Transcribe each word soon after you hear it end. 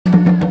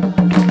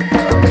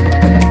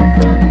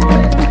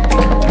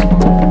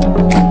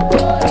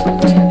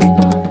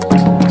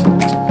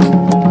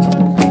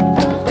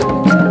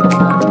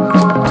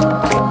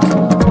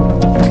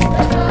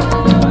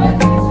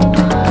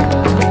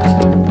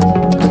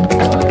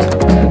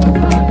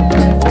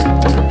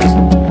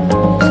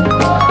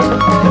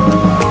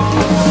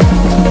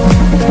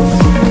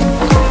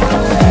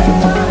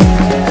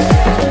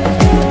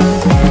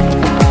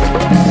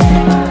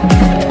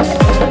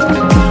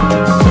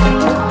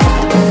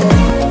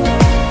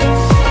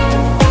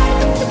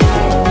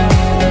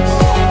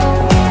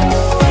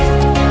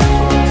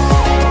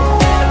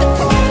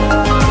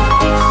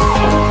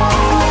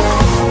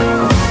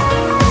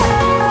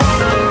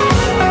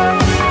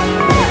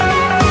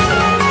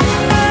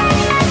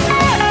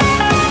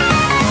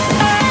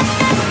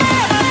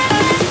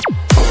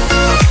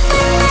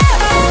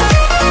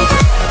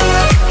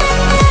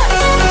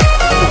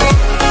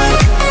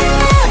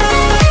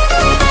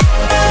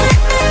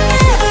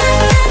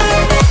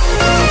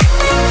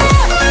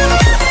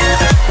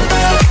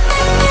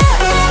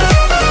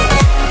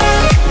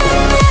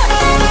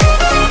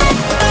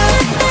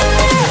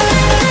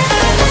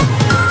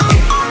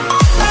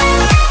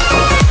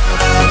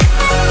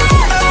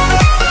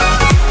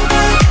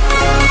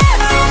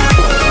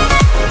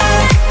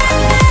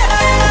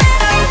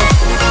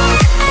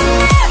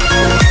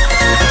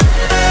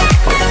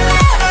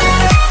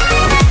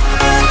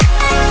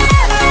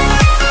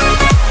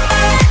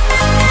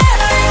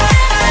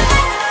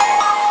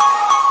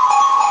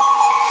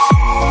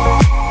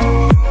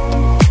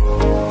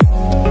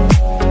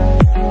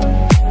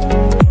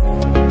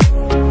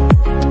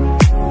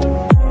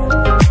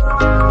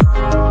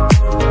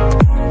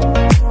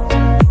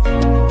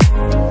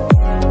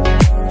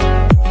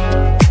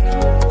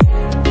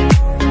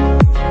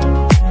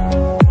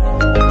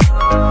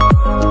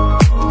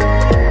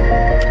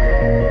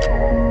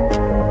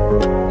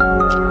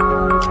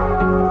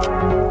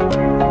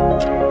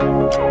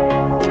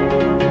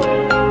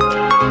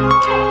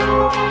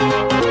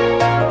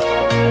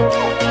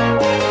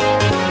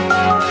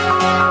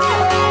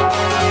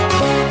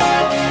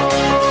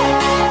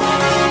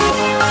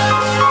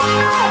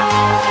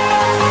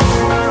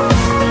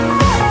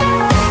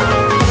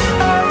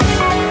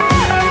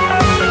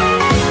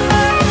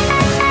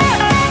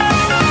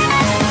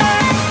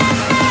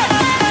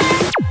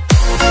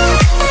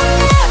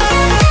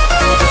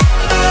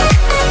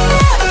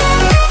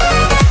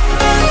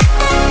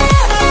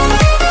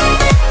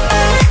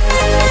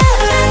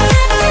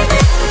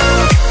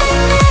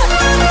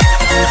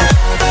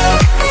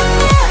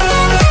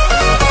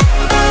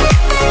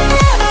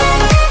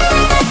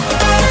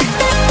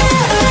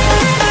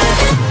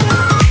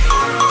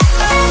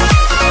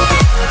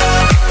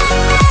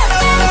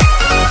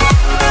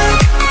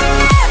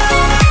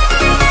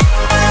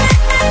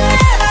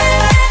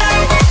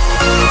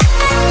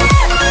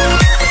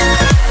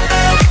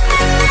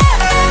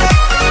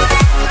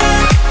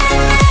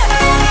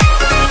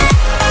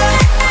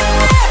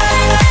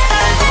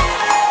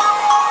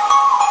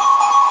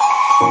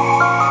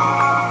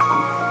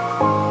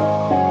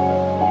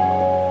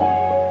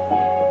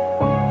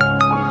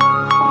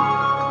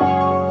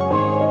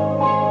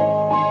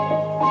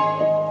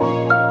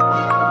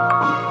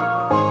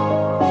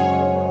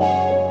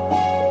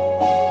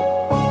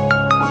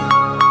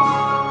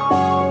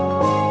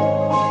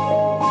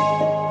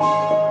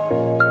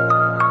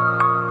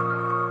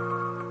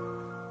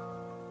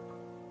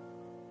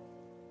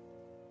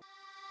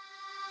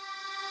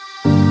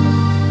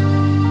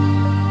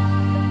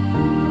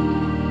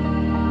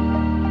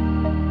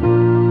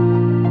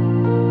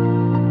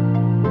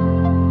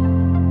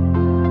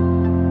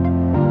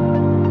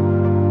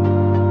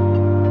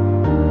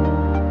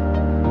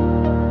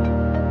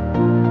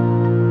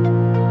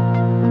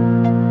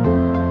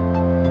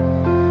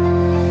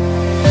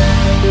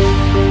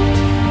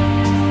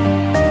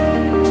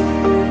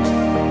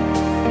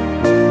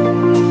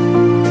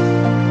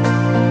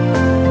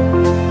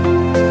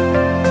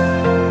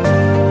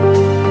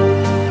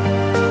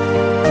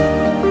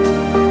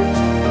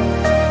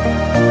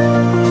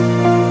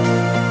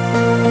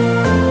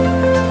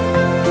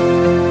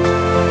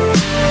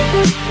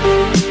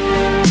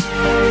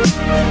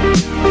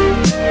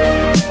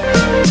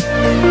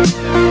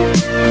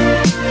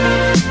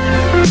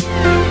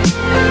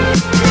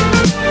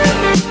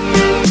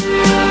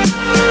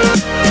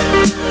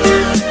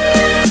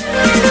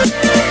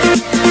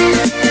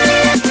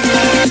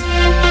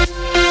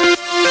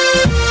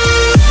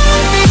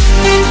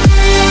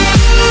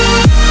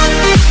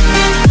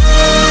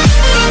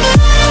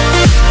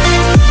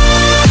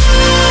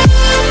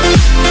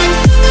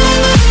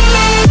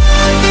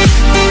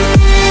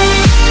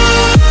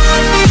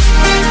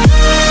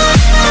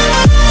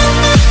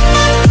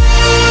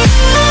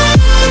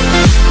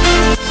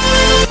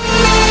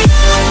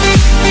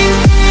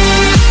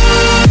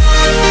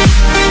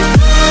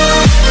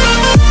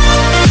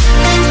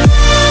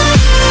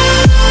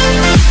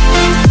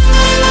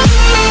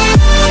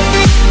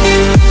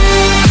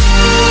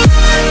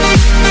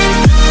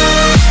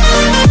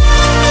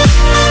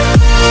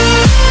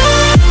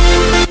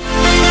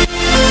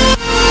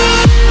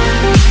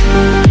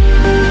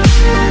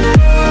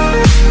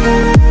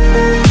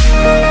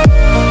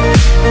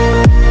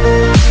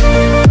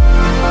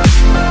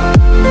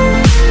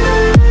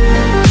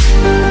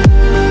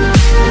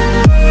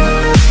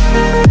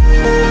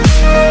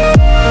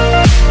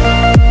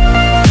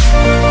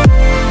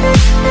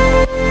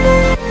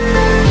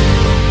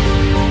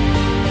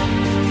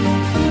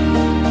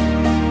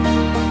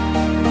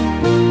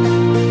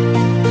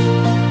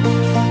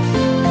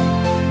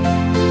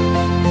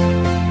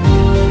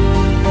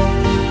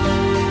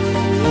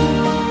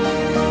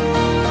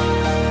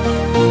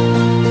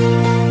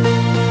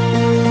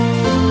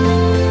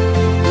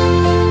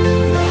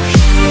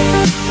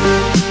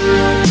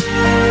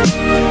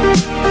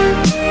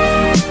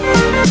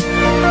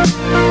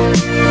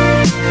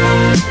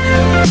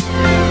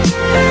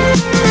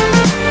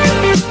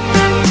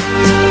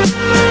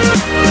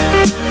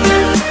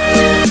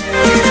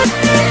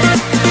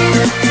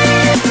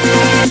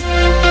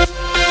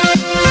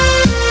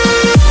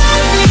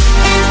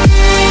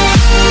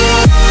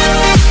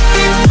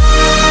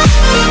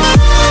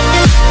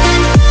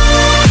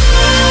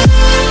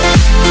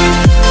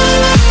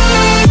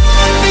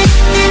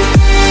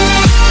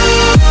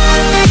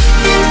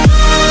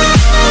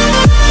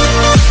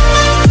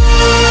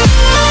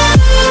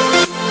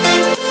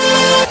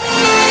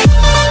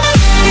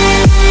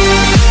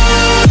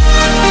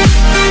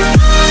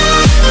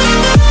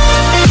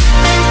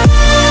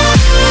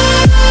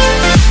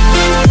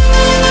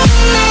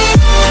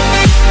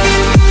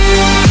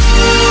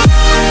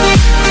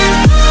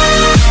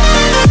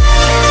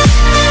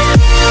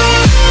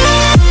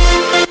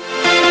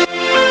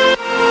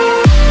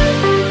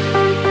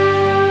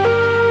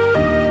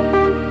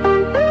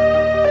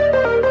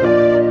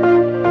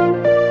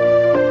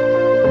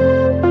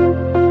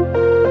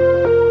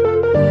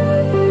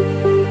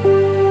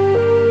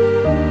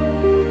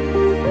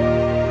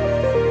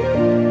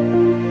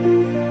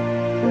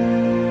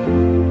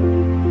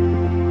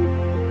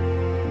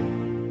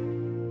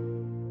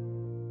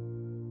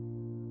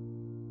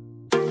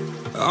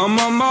I'm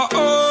on my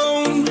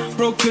own,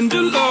 broken and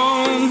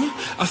alone.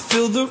 I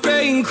feel the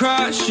rain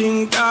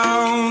crashing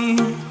down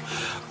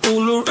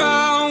all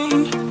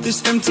around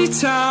this empty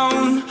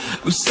town.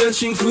 I'm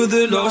searching for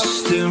the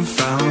lost and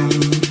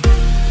found,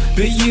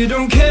 but you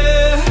don't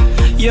care,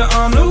 you're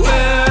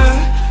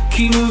unaware.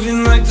 Keep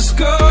moving like the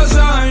scars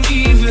aren't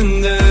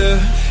even there.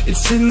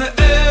 It's in the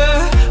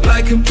air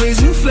like a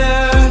blazing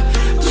flare.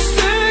 Just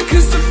stare,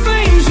 cause the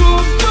flames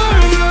will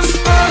burn us.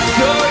 I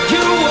thought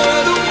you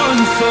were the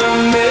one for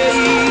me,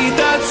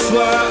 that's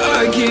why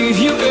I gave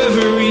you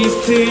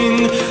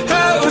everything.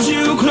 Held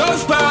you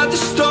close by the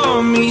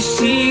stormy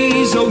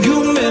seas. Oh,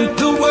 you meant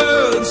the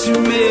world to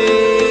me.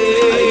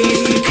 I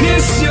used to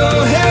kiss your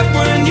head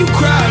when you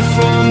cried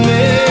for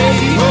me,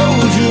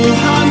 hold your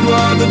hand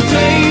while the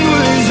pain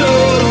was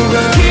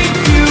over, keep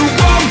you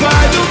warm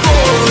by the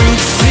roaring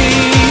sea.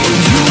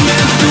 You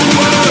meant the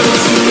world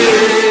to me.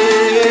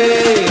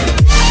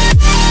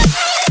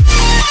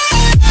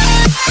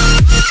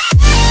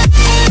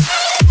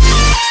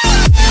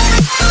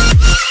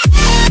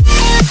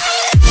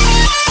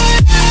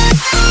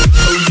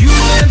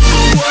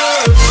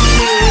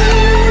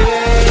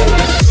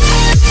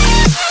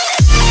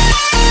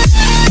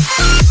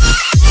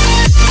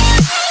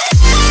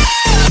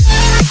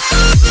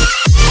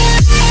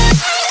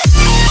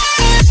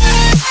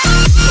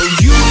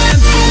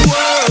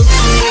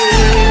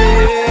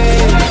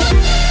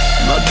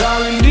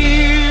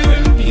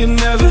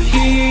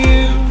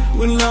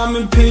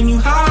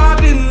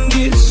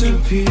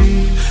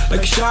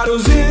 Like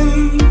shadows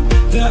in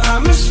the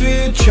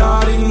atmosphere,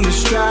 charting the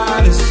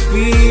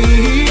stratosphere.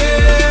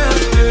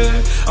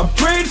 Yeah. I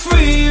prayed for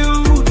you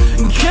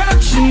and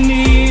kept you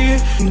near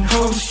in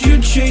hopes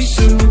you'd chase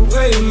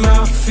away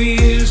my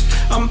fears.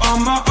 I'm on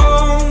my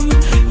own,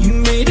 you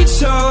made it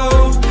so,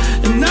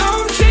 and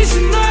now I'm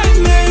chasing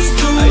nightmares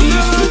through. I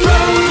used to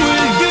run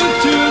with you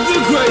through the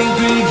great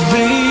big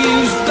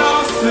leaves,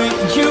 laugh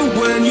at you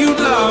when you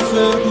laugh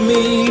at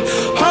me.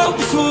 Hope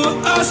for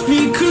us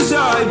because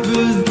I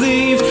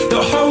believe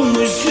the home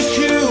was just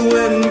you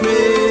and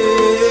me.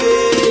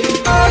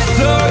 I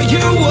thought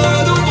you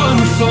were the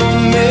one for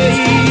me,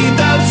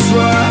 that's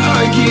why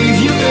I gave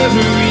you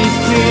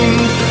everything.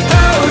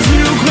 Held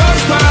you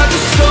close by the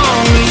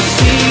stormy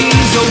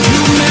seas. Oh,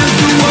 you meant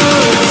the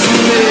world to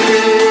me.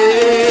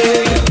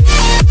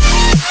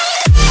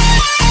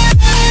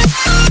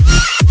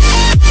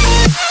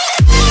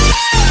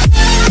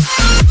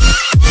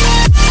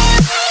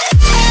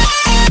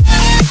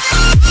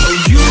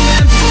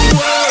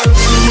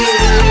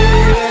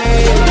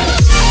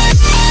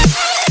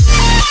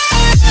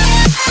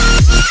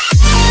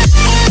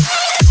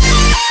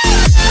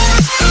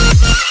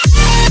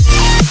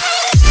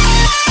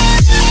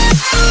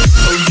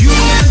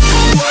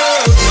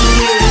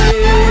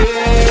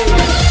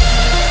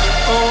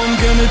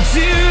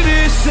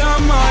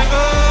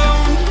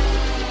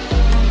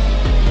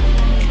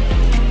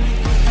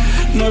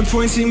 No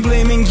point in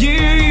blaming you,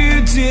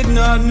 you did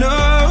not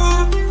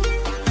know.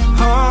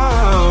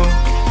 Oh,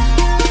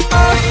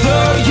 I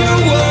thought you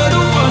were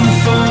the one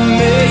for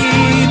me,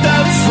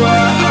 that's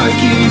why I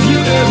gave you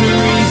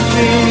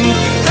everything.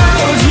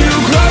 Held you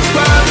close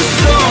by the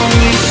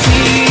stormy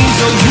seas.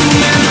 Oh, you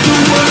meant the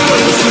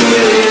world to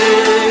me.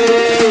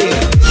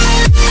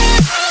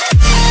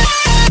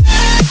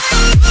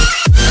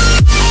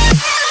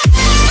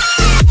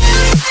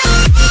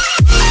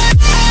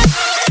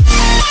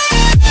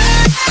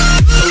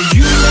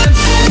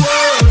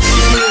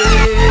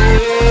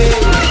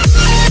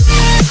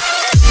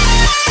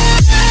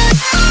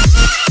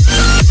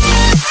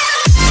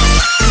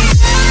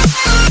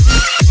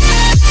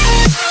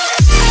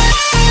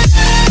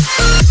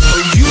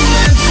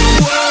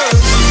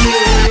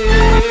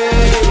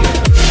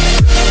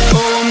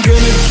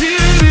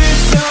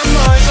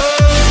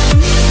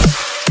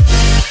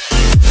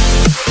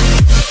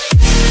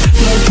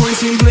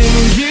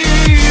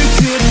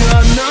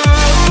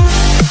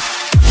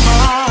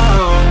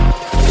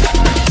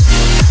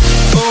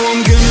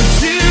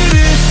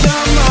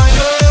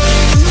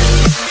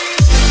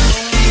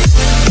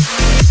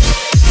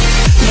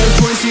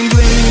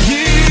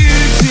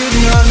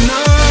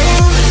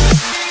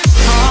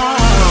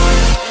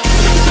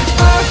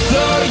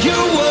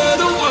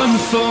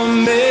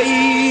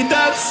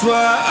 That's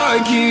why I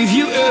gave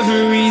you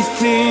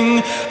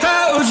everything.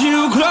 Held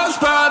you close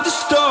by the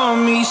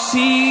stormy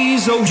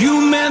seas. Oh,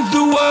 you meant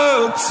the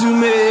world to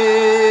me.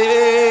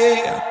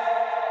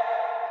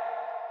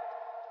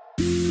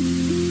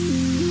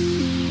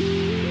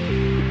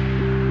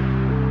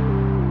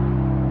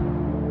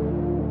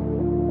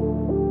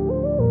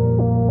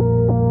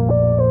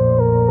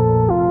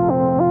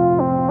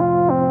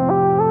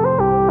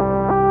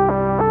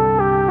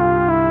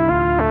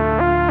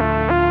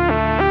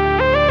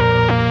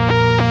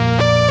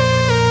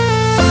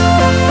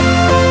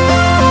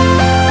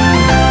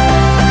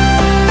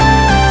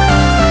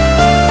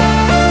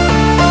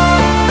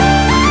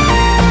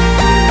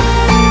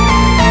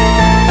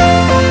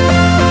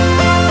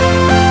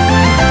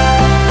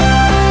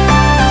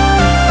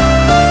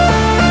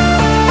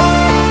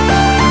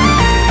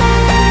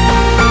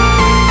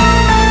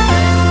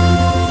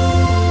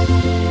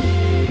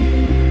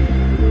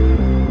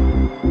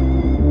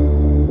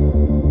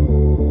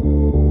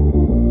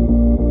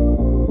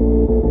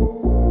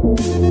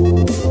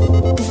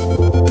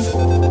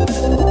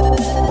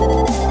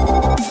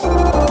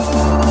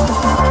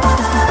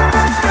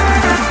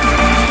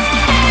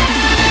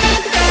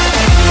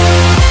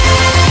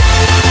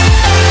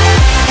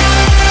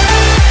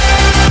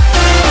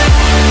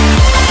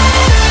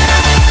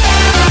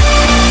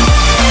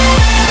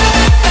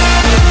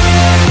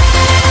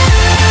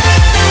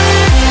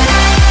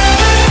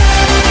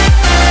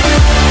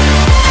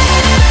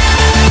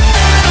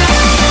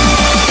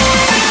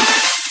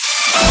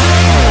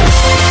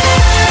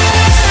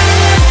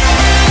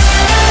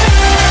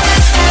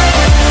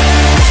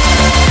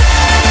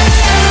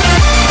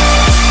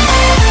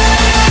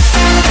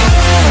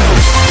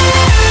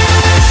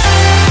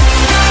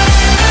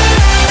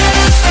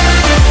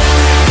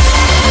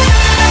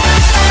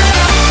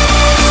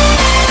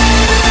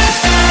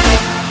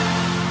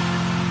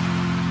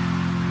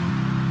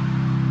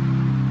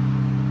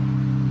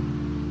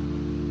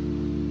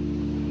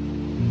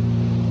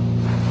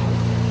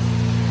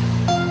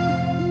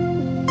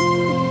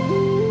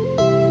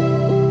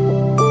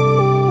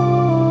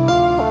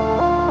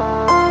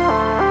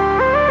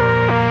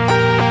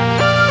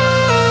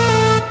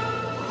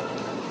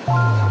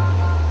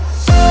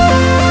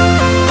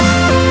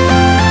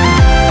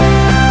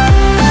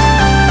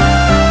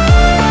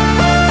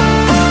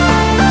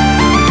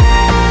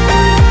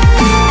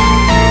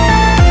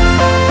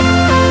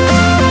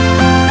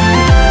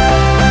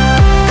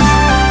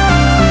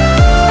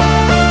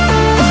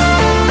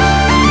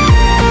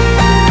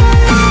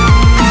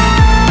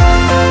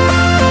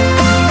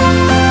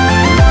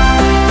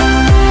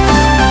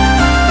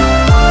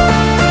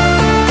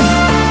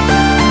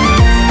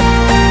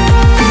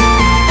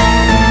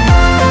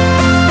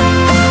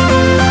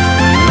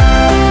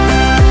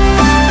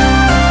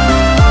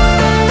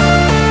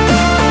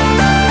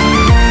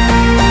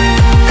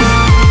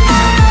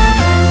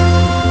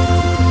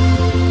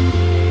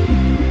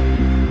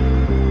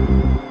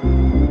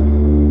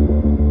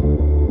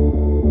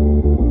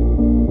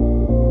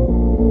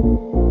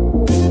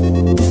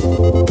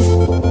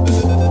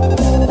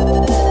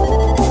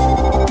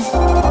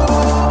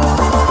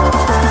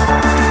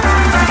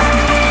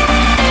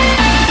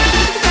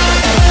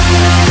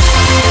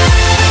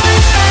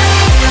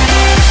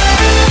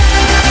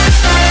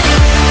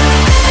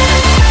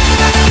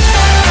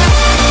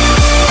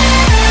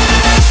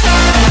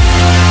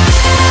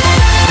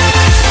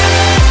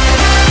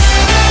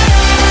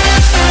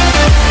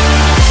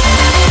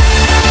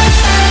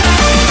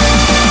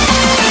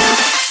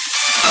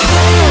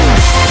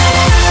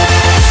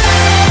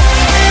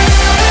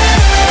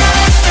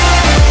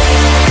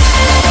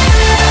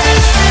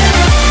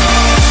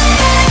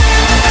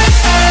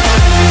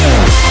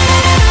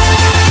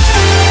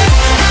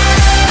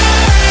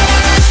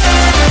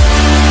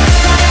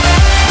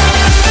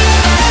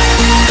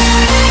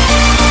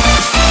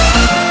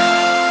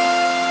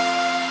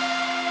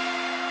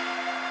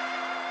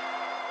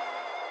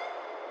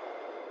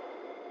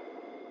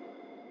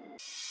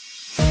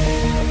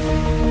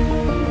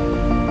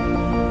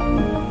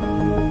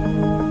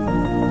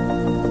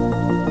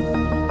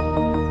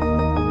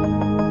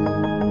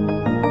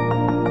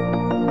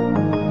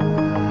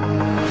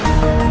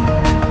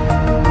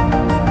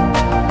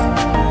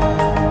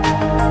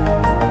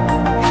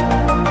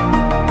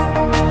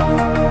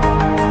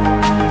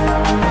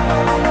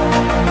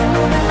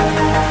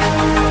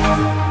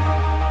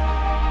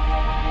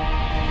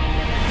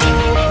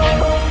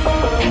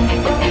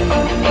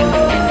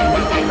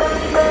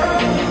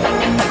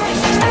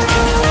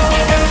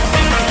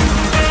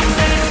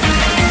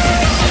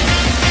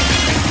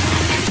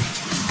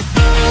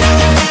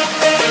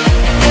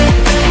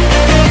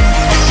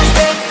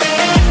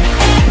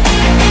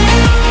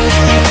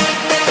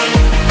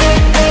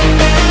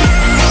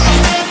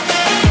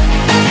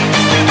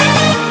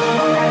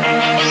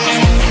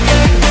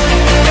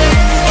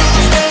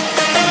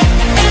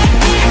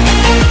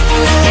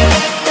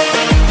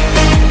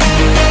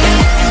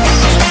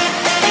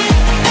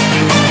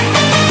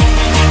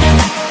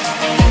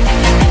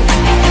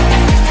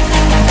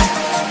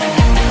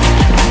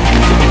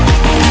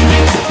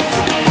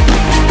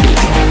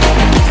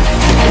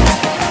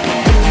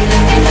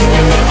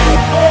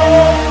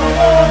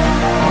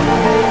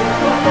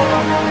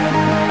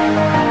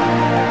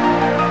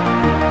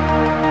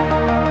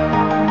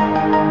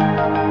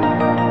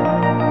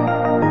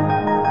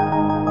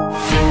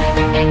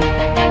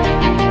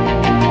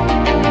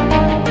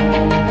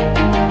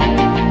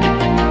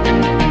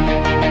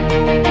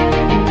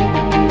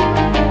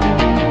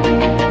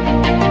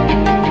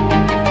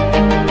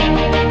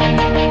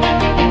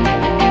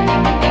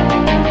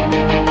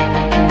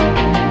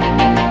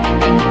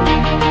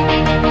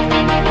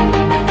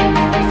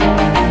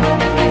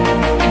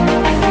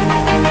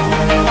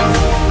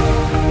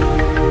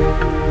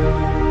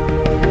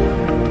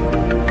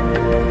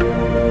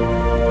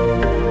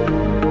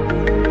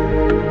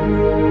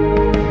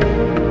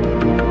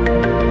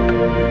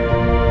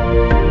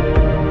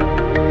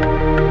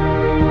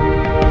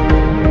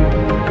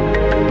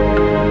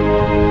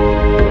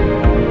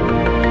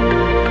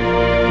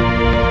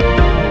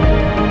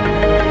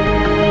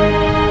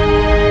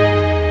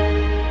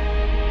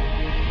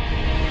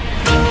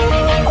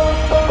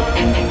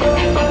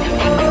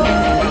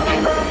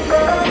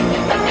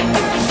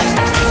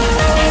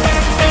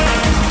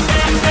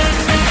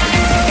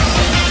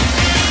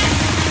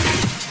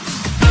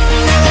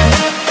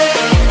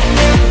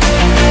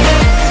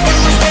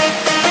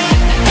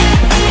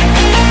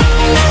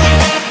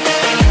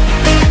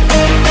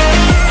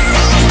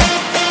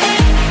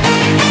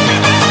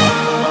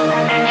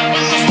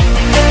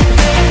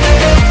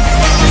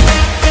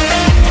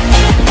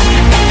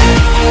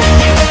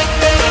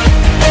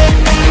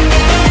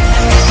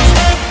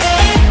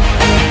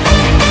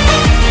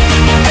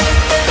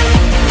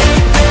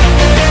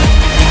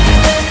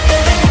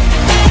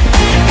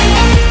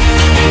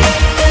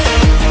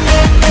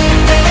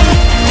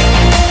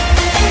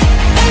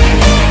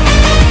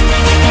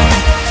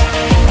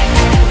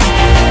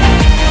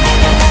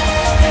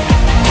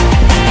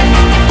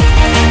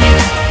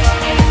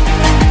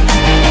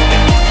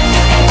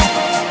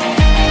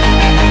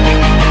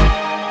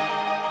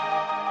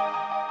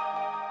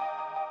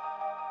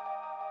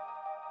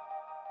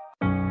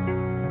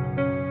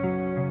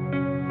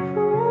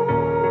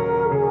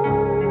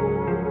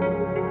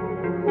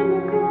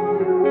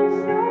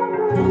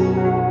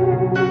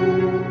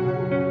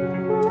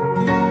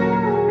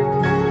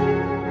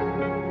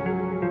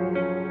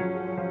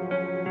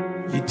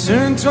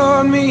 Turn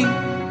toward me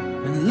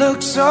and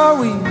look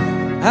so weak.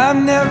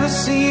 I've never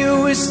seen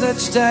you with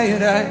such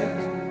tired eyes.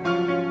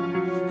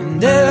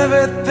 And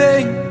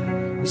everything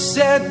we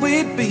said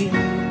we'd be,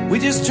 we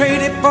just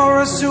traded for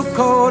a suit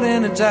coat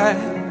and a tie.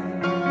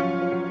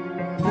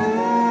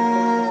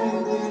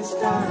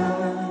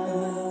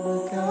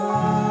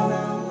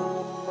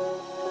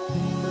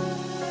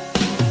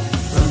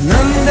 From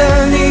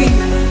underneath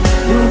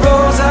the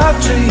rows of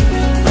trees,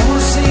 I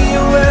will see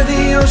you where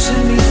the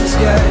ocean meets the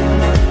sky.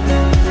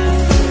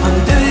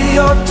 Under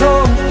your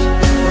toes,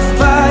 the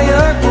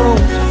fire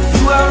grows.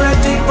 You are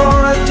ready for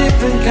a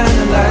different kind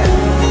of life.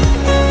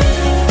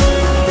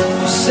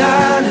 You're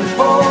shining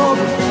bold,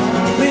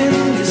 the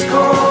wind is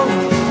cold.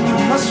 You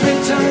must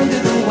return to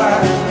the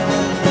wild.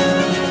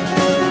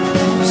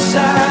 You're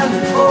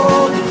shining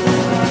bold,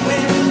 the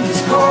wind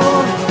is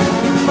cold.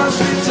 You must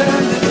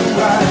return to the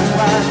wild.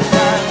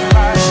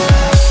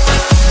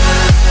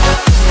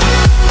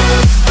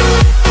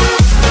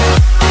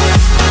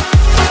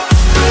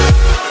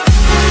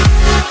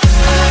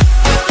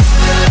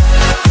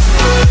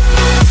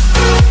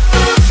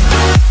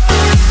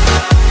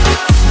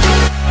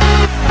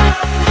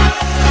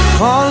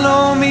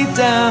 Follow me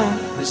down,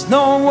 there's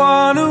no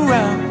one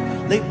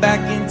around. Lay back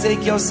and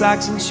take your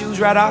socks and shoes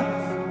right off.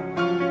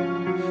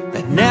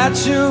 That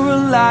natural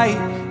light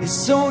is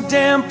so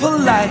damn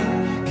polite,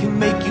 can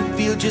make you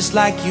feel just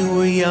like you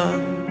were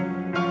young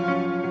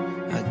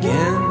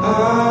again.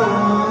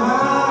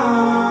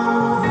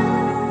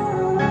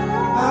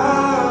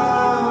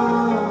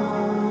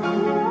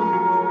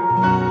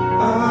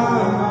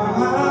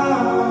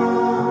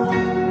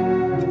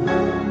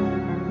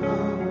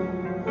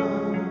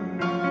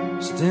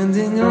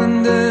 Standing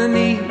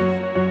underneath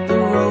the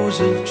rows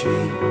of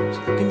trees,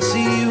 I can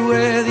see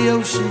where the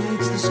ocean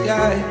meets the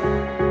sky.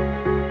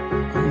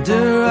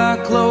 Under our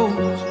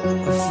clothes,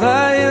 a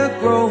fire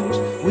grows.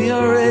 We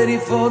are ready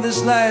for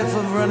this life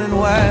of running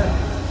wild.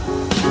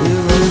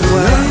 We're running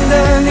wild.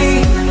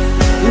 Underneath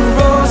the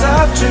rows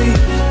of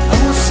trees, I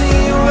will see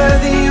you where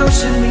the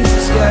ocean meets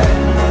the sky.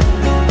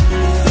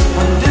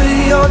 Under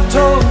your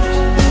toes,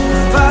 the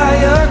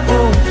fire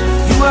grows.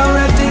 You are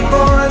ready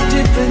for a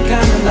different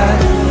kind of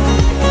life.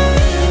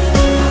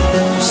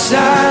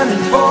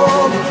 Shining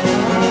bold,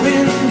 the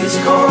wind is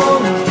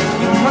cold.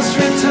 You must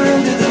return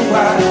to the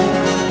wild.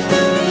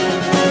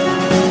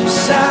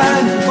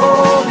 Shining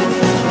bold,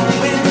 the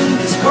wind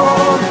is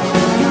cold.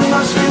 You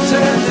must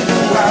return to the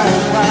wild.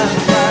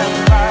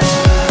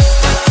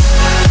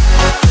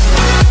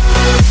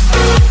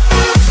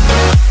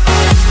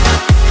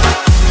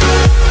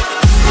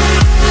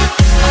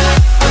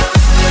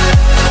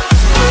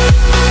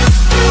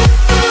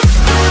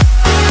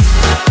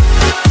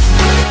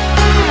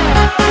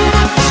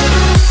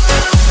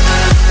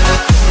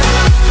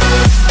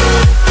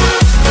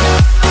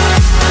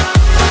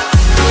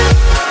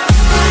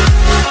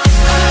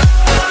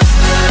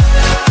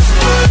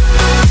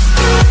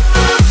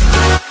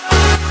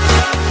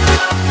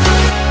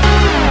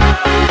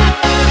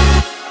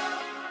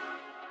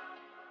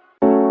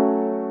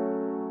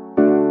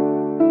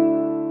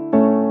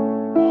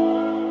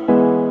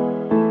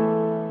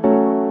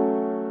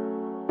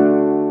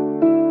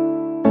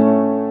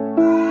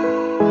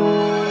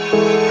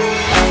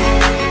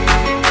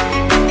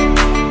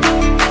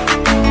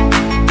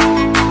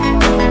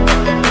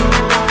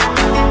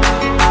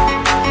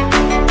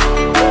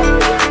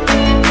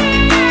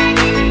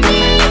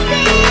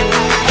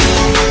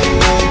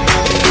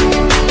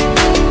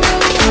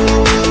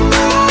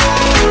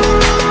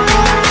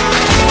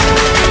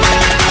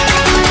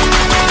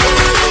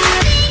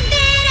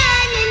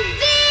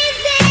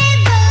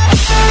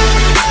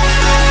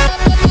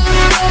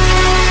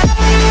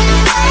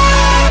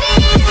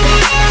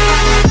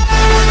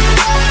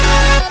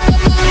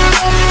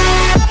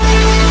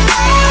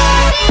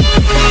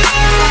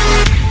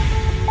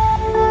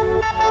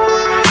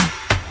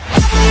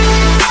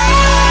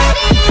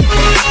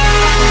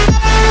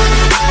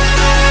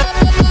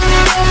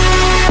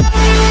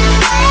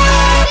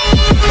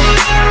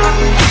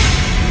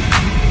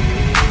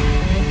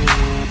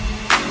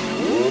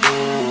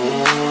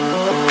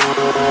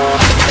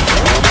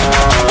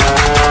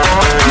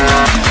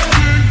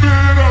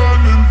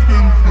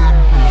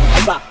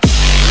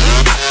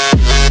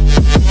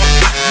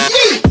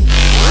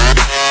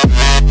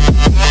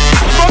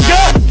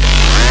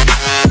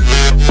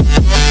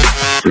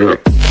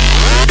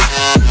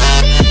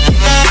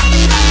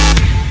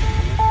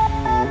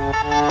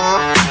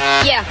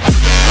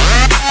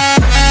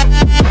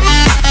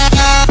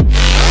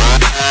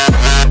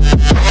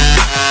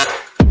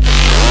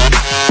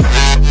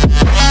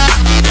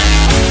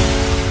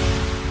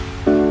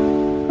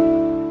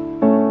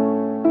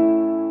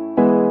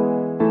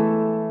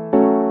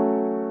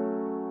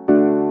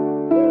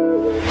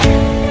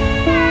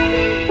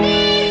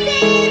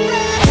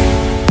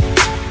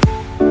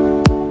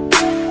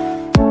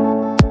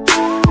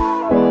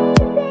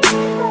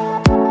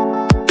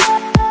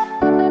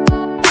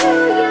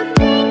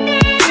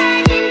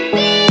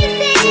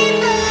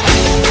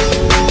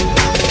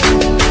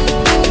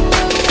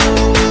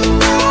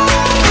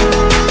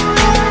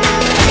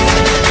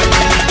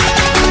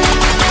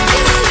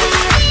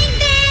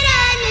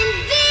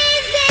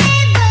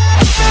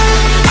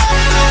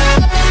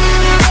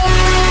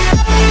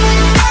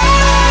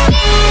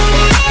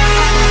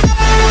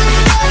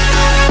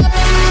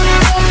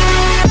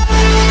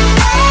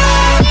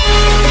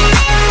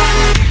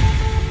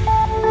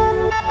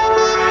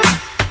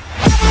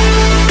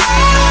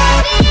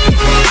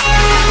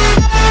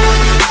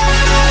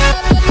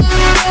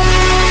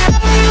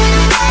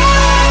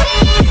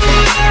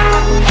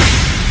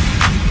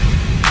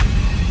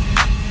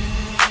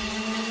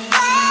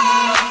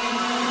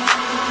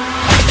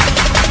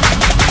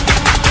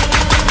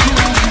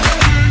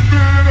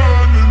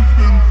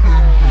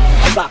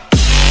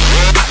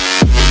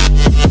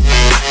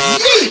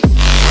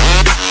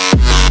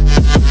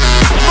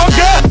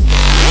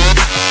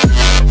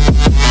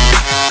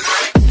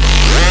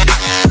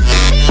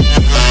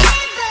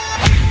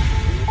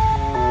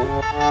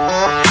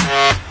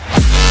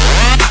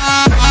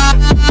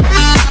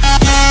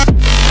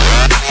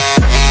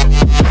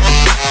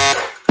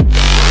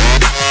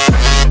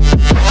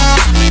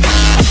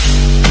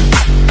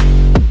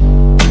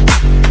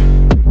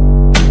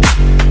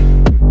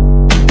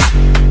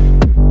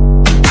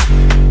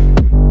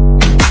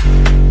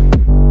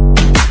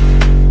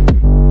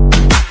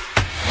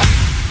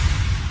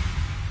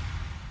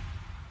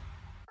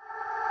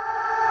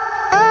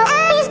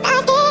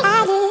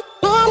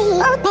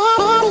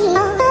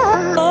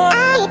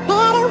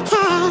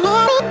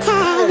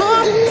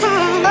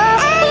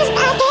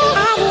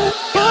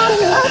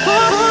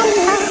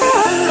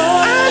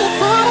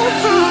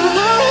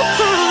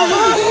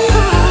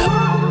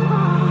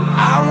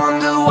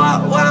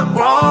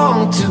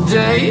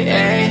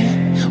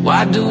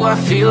 Why do I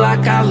feel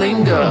like I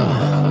linger?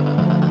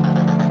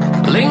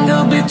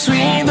 Linger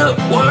between the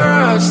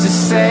words to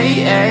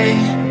say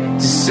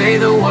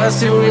the words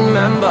to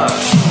remember.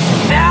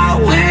 Now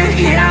we're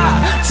here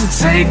to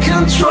take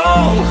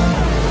control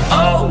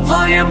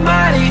over your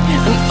body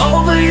and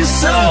over your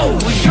soul.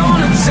 We're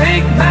gonna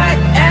take back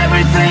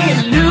everything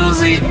and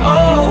lose it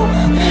all.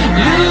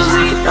 Lose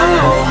it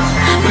all.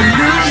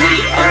 Lose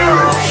it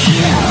all.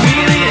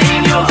 Feel it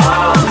in your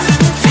arms,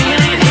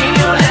 feel it in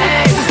your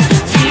legs,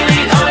 feel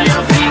it on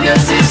your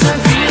fingertips and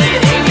feel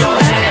it in your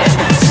head.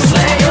 Just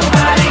let your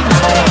body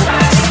go,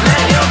 just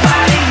let your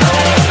body go,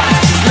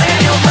 just let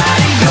your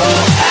body go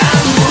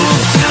and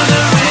move to the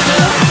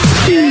rhythm.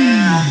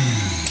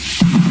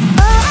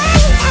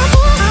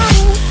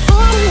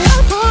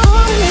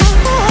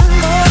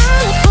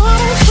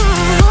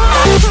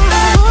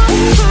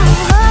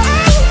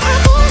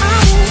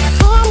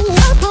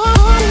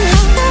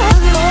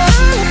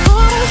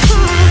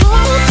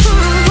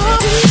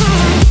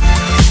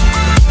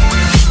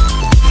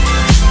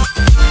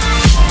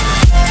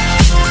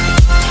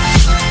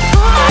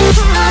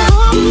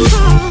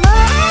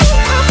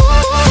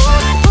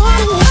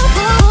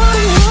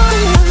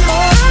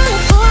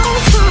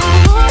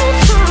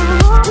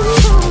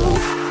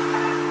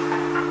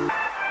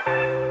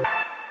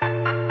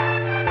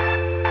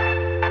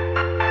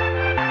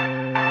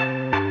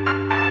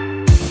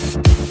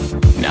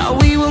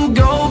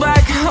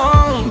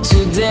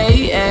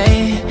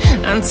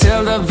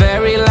 Until the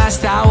very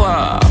last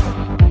hour.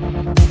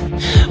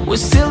 We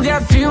still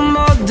got few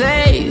more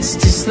days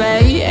to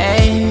slay.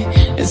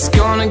 It's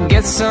gonna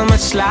get so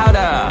much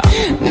louder.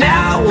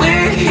 Now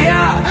we're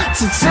here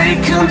to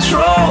take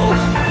control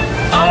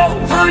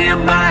over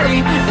your body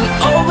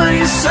and over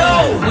your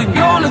soul. We're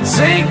gonna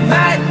take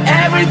back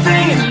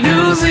everything and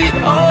lose it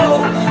all.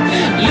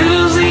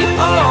 Lose it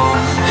all.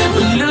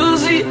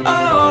 Lose it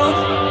all.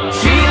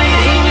 Feel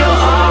it in your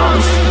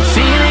arms,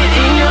 feel it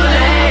in your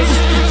legs,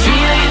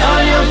 feel it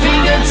on your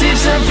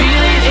fingertips and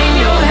feel it in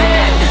your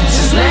head.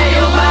 Just let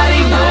your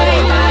body go,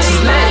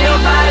 just let your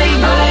body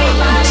go,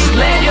 just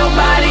let your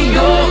body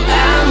go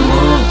and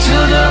move to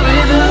the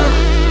rhythm.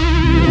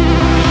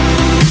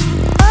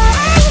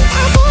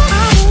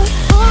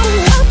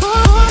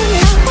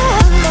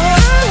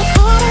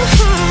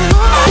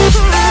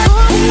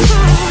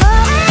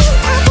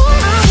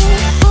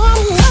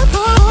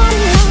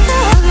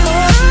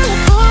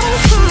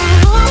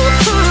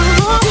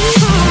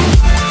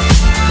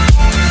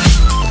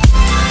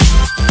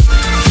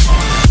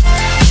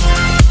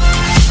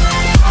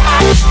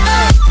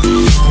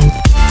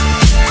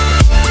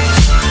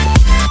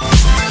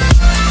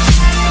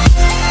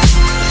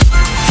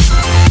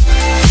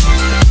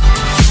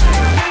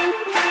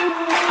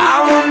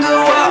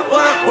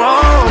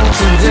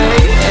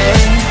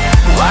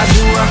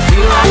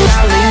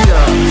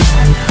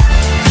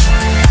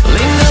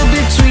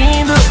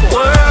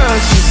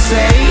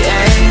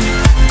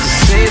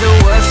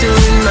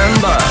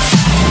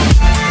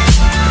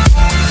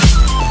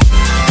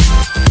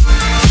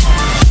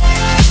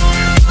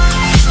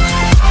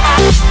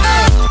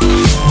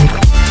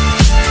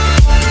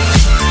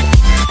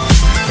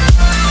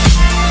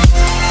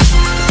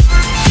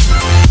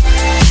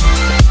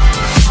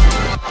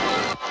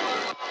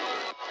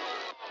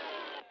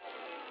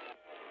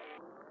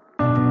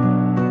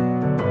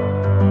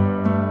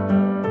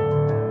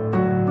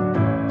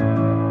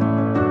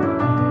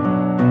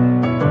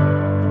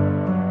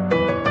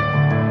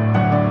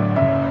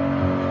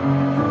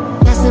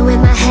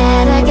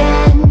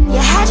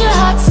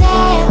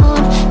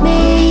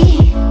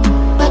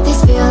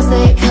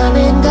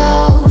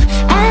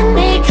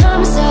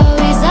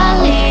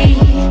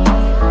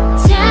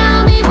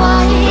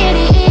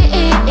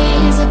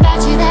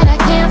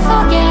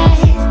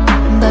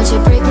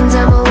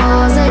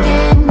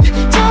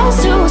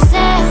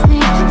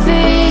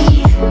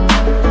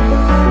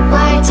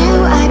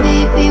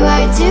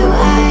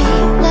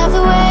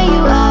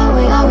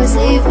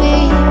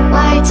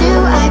 Why do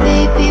I,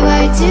 baby,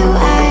 why do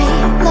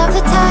I love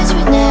the touch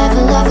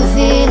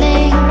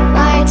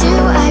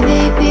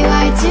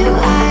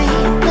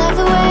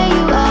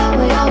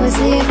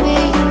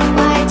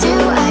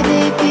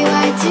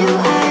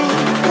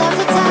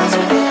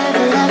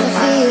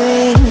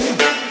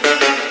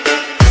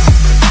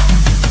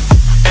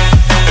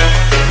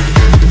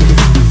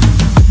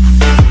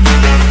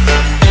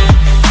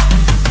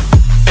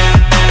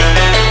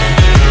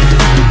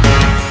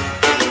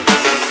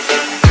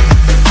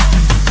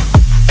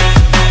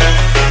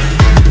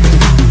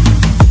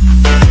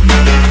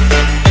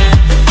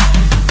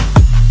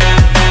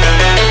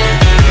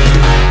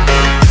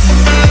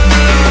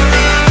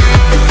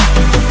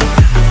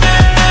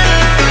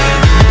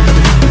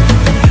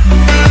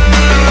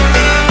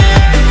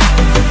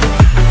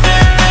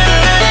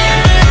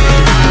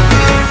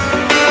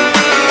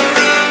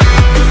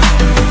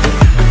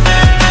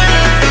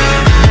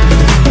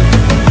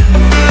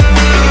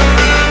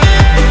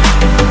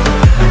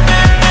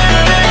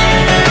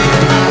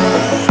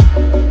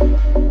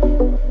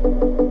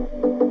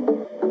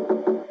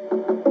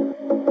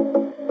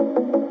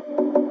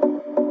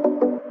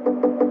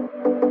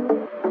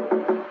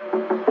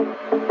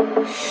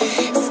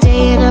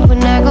Staying up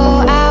when I go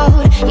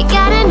out. You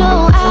gotta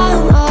know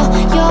I'm all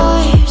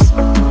yours.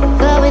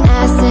 But when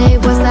I say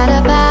what's that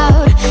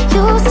about,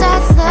 you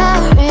start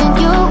slurring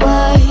your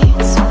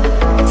words.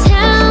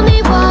 Tell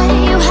me why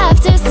you have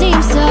to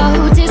seem so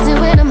distant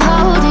when I'm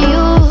holding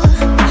you.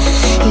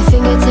 Your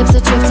fingertips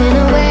are drifting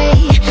away,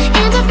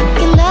 and I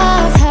fucking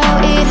love how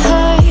it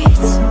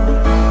hurts.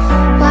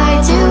 Why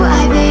do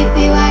I,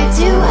 baby, why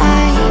do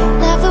I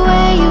love the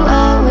way you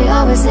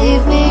always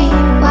leave me?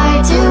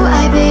 Why do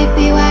I,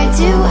 baby, why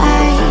do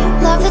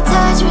I love the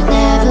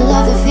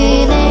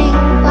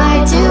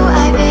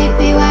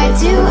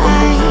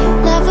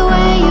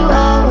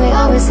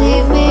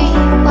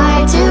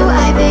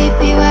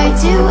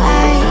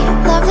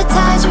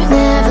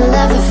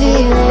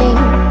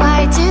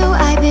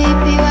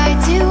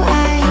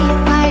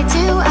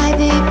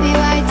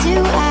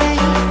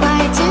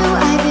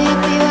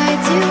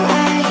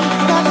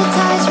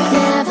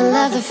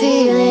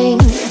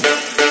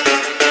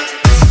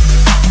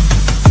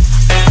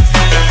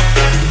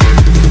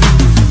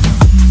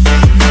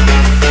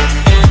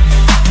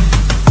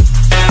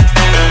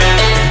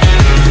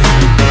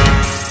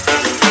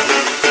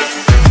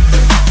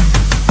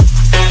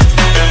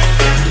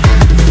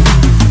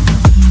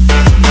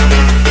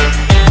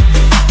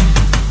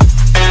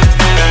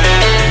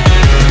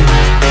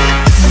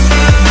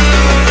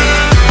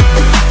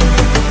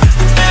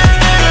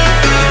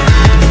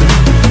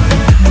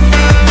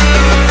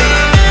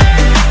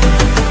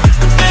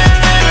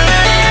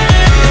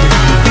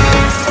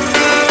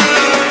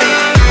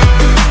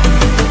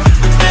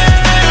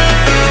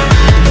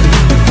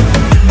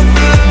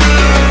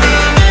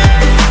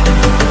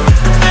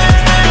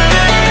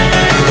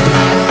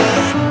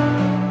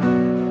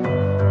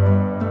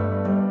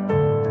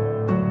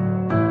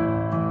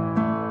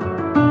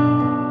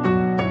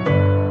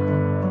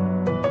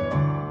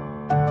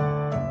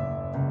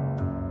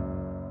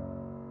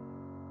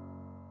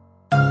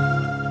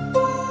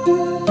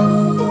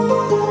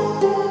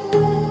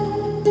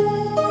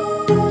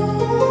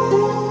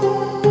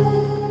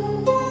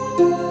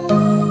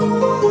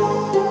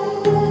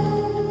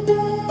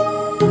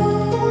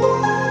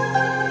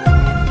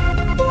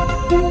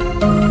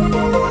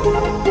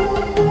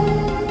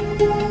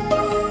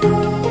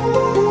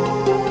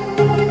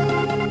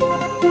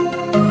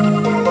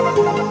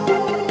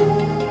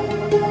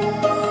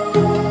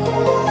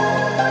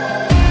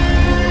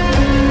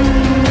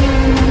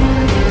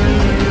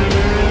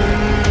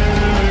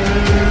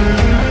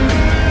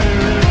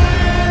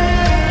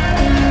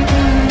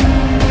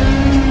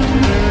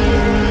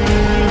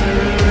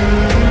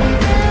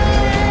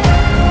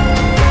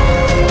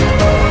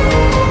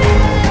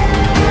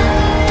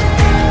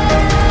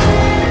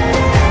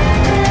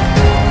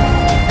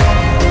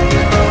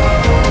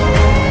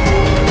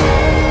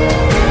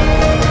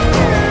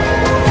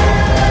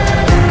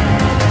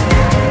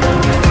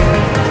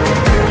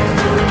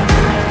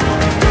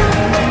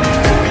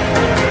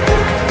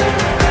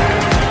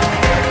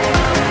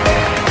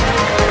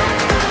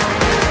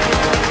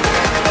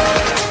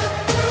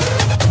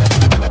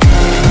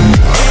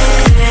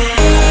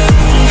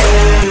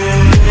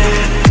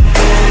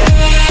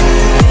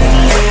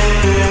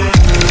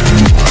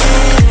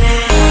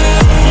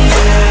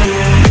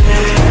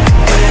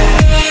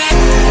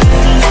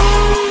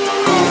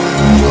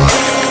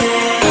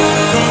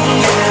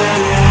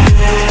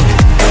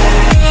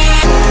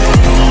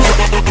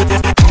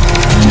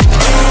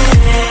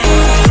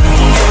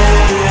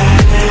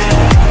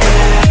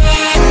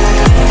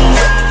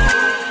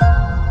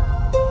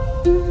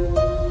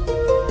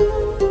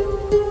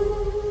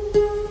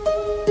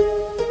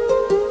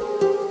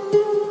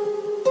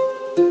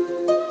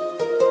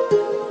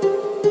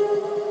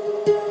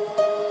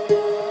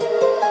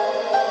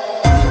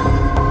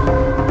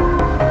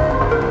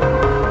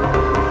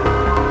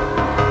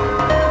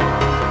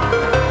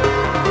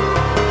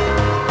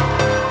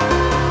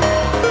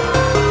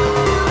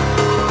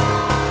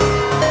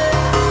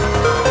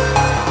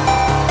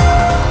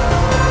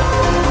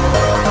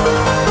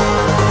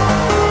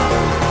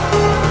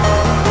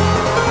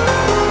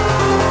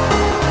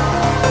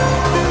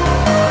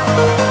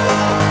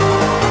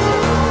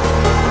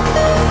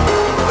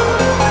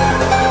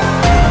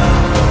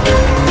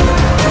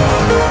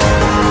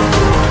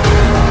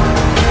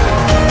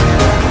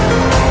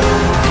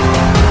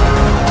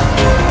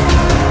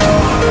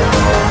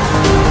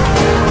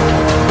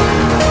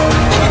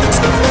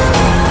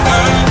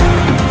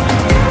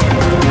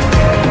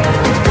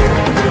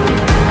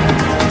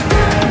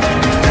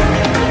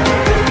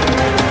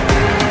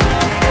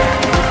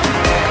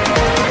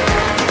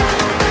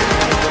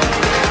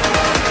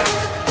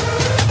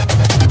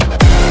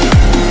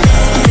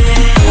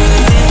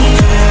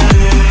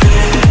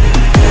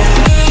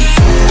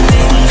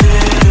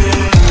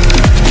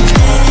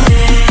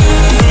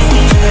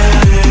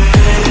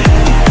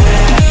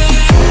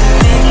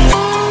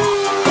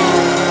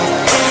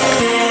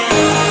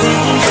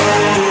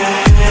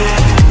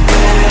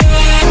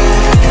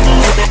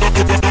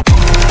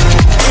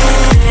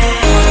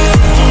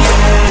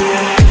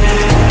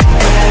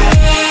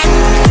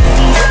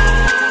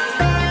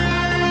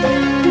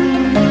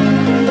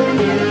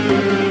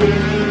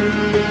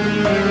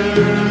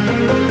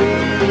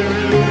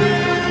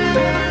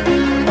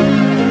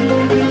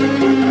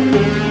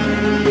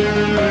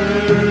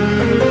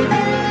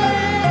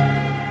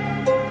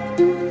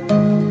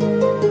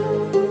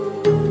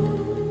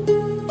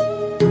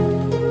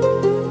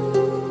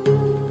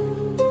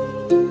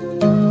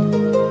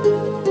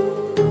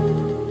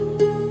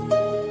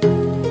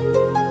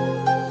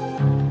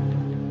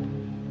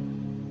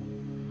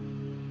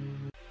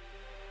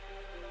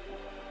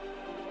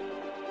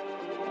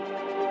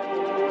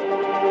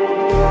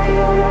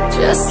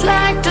Just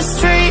like the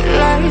street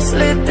lights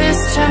lit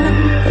this town,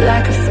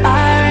 like a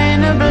fire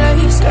in a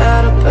blaze,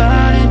 gotta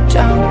burn it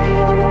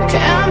down.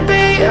 Can't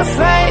be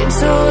afraid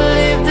to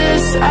leave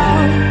this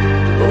out.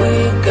 We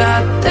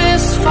got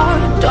this far,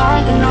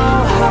 don't know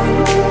how.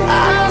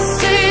 I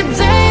see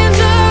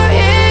danger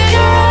in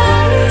your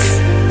eyes.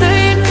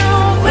 They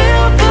know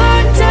we'll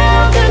burn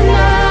down the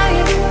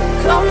night.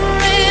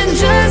 Coming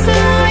just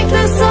like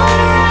the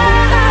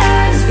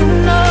sunrise. You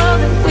know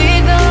that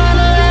we're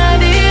gonna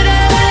light it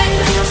up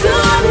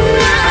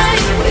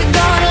tonight. We're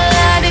gonna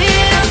light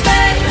it up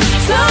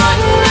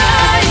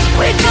tonight.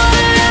 We're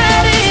gonna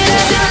light it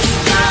up just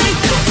like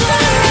the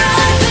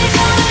sunrise. We're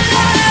gonna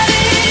light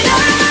it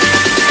up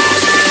now.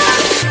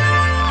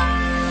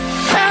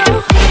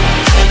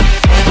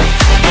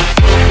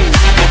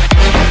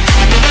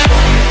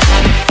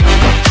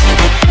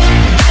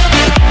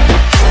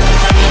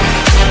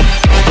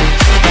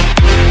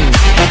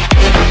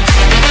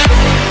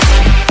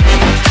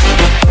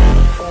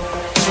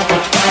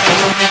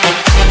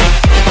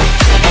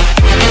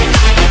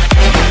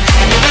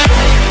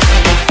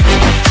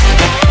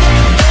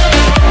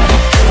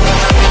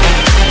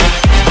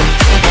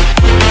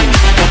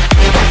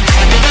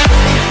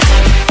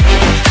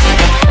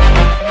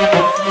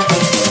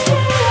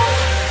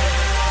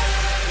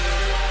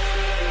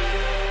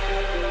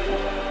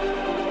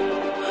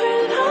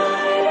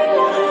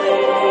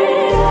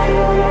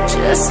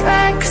 Just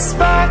like a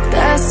spark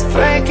that's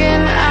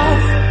breaking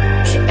out.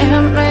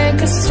 Can't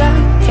make a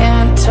stop,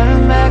 can't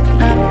turn back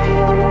now.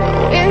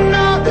 We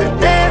know that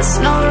there's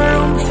no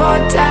room for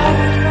doubt.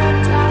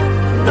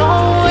 No,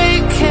 we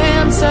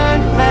can't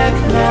turn back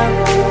now.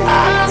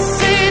 I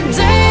see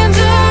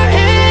danger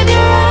in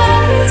your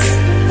eyes.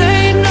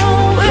 They know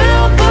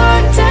we'll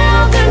burn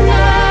down the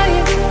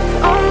night.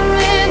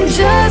 Coming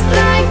just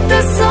like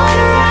the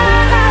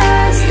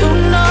sunrise. You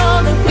know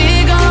that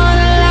we're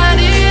gonna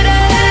light it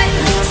up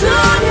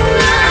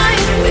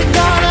tonight. We're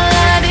gonna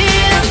light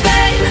it up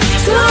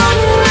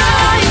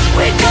tonight.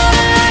 We're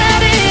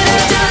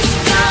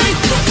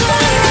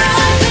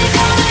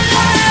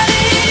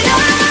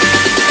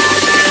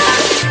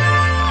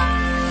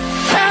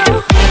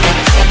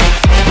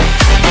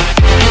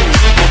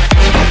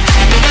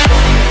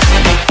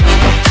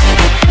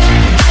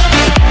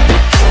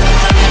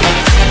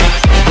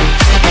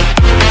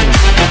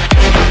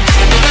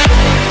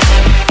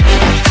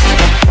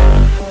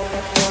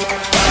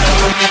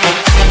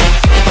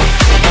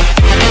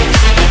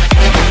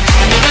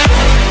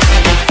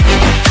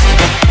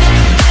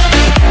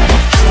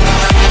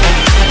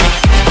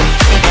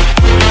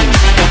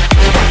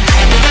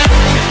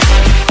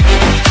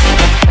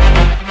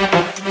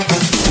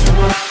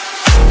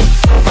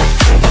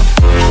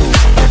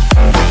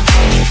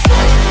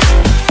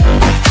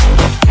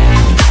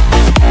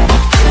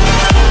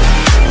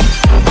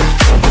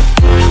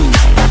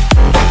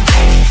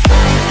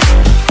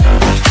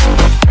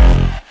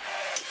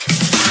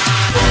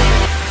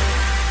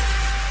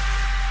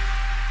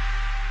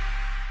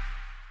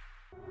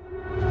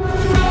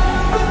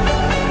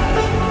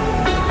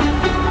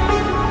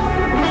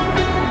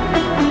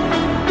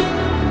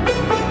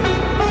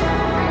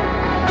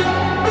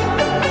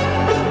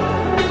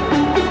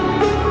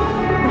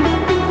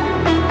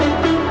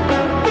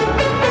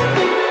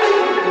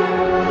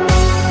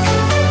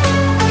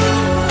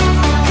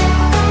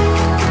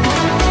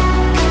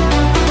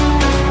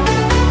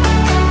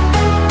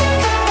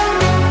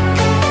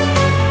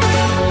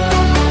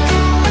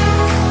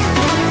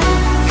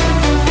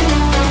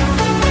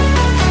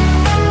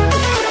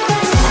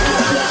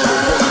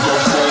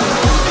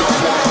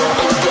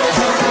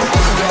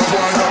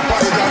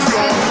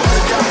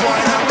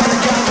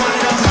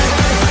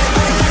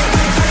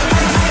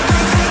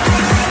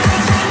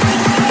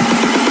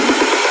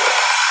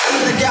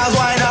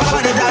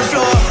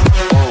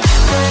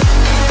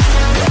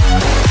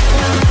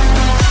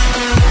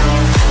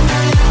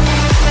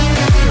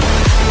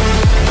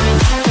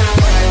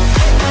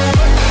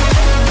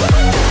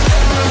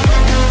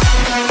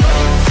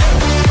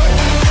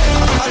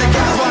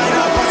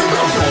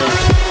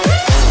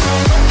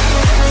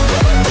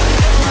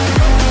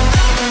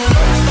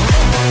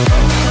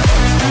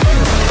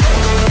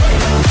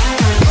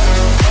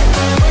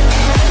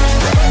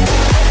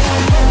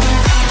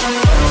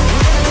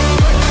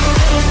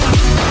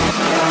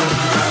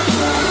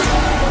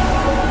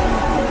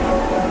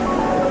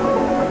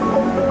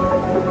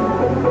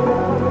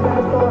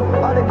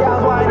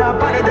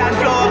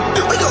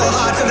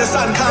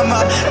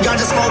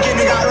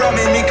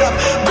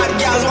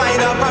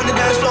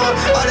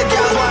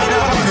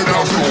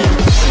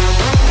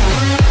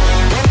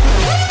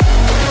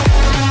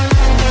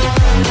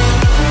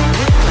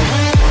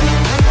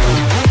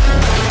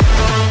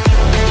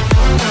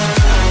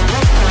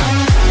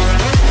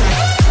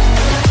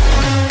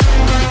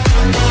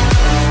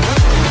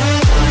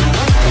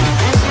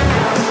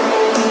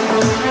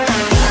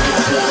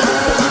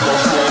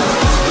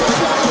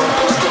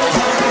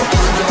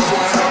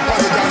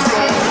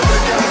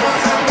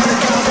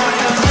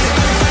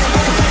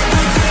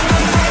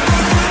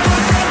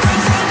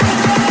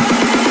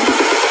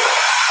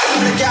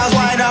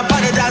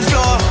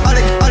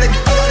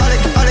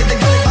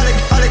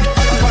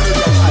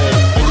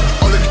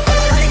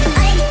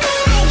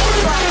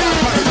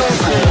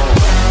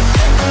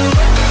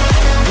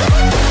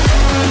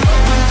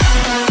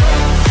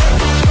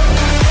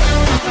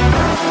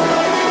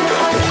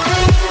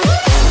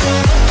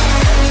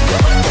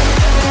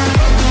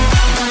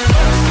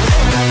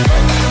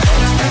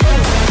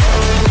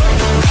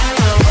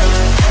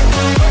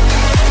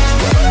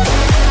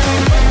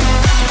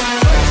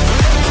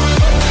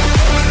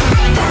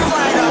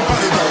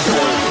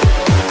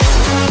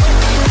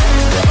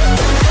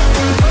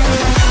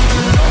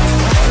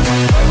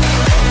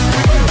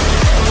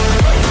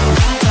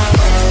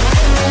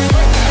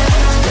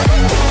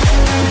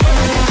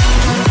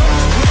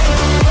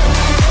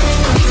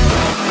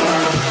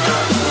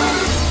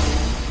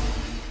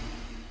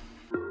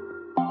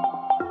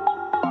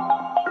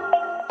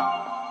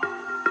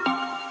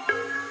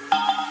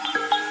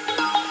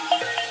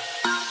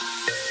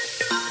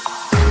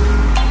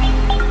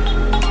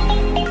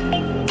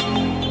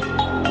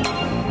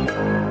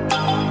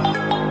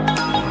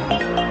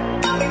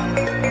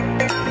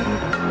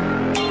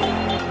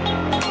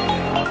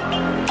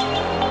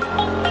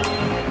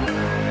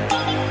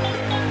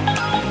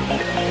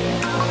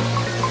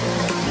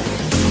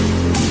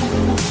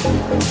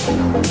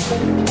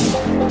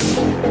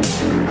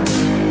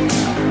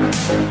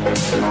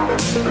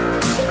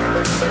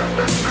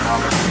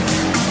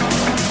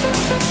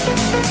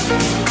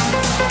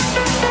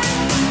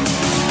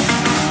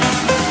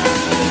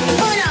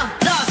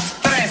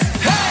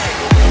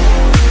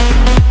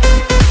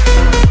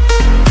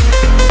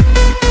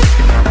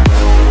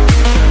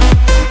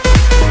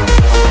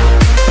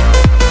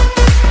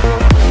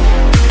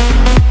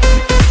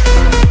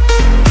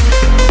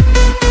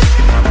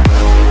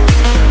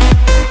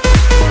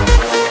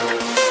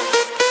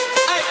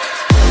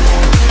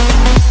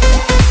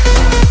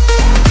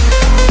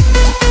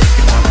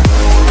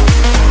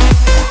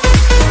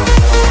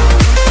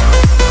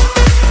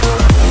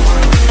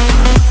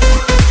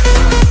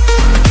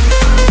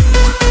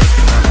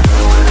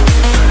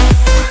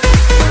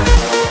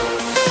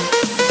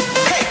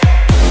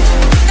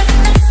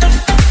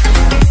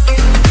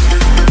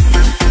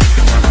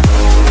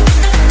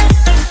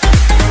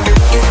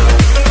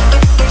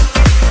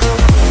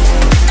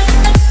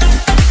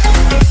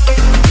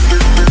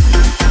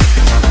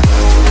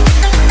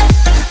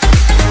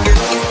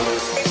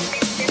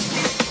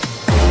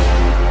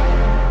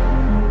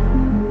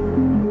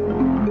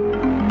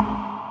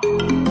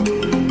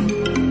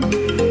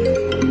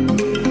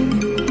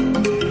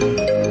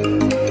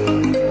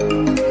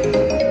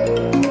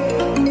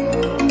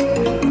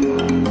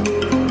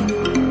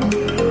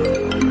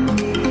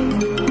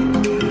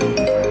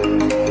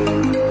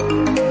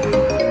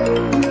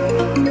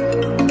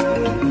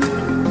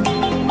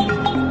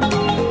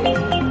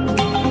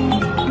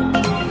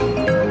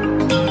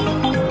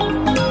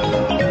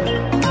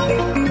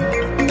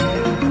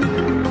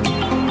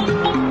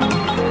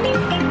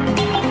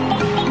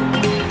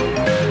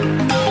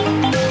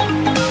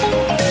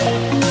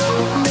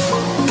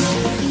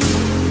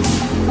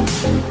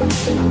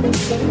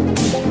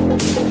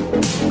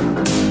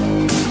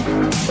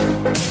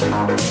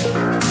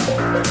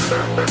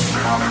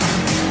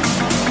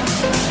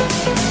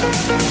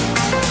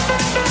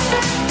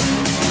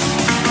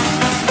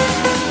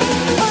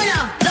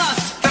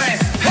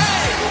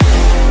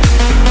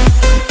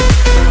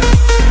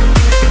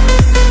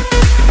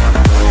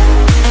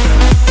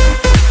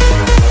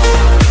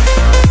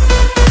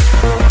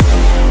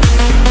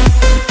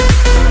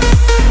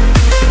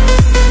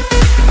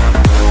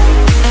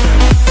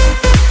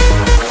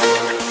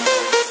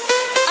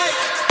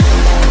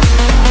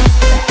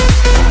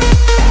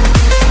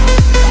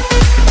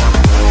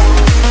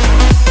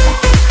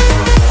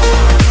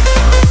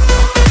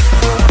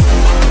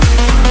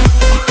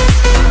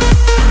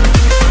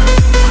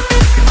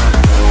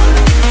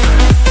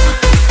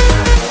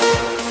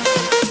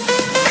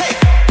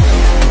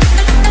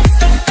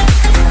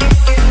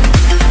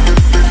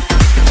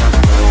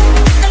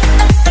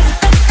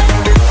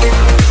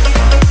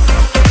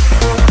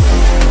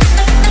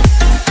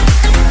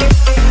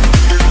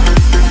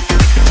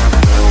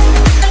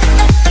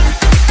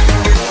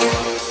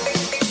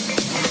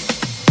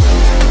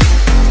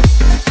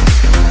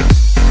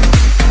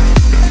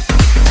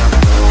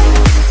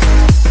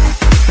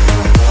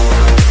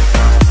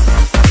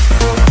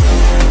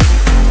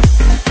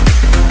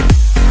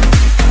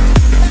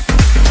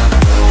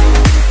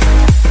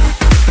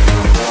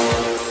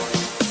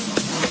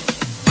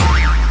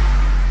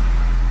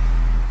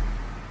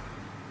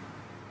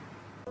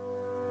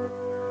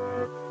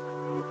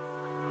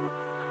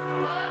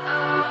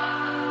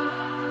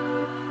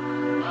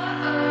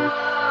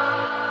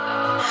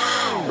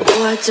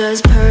What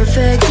does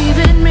perfect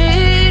even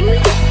mean?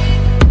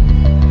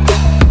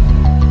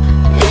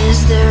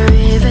 Is there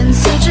even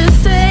such a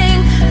thing?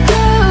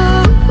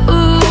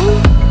 Ooh,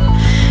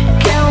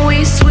 can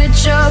we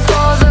switch up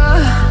all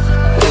the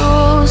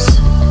rules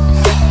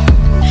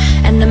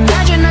and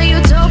imagine a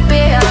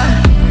utopia?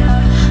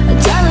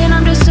 Darling,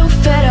 I'm just so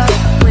fed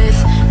up with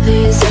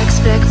these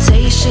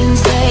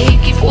expectations. They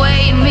keep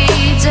weighing me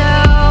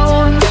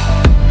down.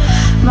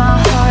 My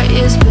heart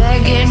is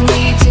begging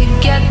me to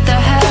get the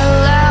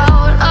hell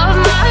out of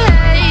my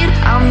head.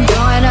 I'm done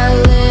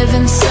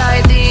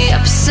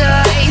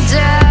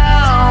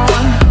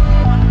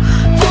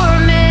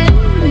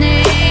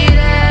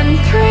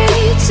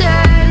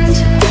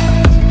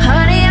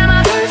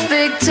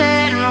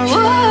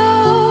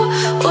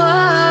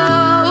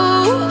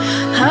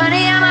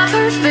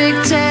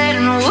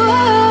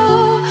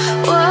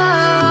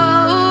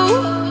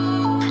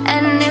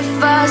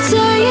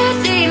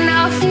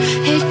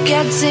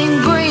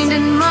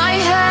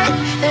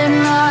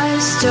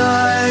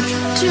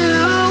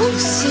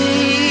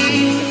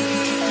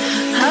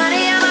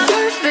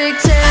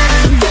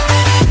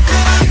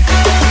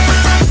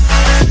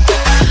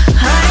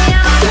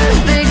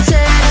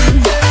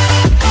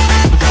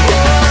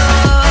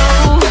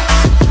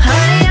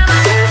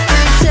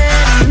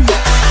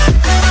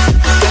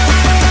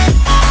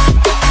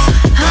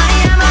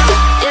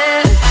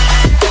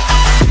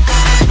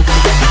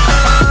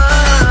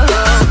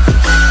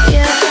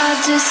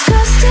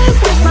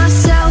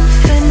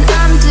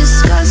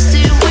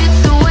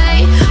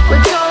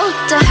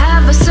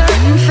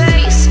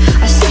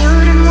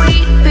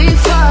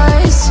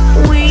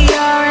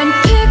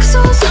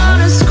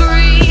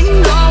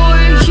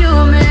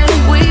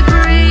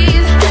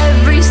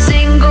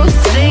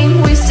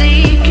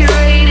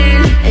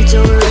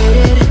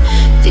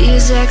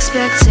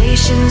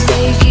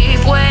they keep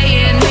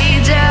weighing me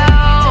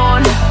down.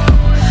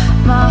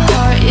 My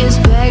heart is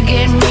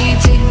begging me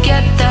to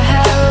get the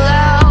hell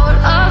out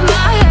of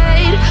my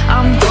head.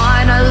 I'm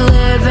gonna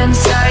live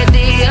inside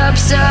the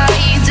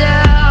upside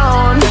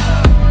down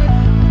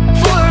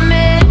for a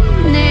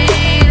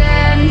minute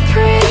and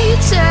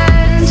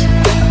pretend,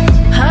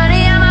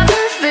 honey, I'm a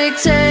perfect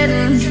 10.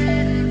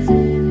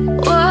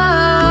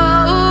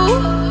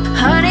 Whoa,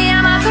 honey,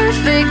 I'm a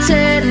perfect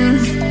 10.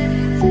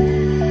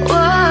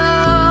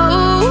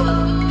 Whoa,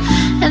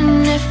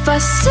 and if I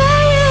say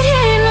it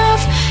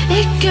enough,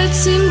 it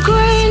gets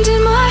ingrained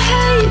in my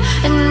head,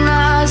 and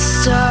I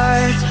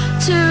start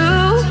to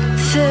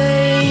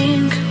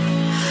think,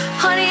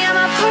 honey, I'm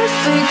a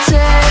perfect 10.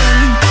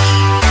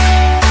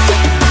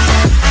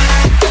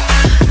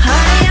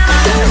 Honey, I'm a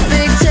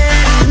perfect 10.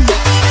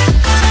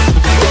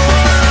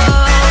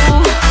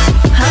 Whoa,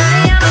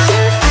 honey, I'm a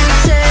perfect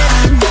 10.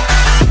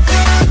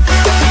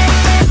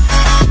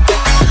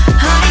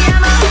 Honey,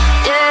 I'm a,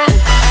 yeah.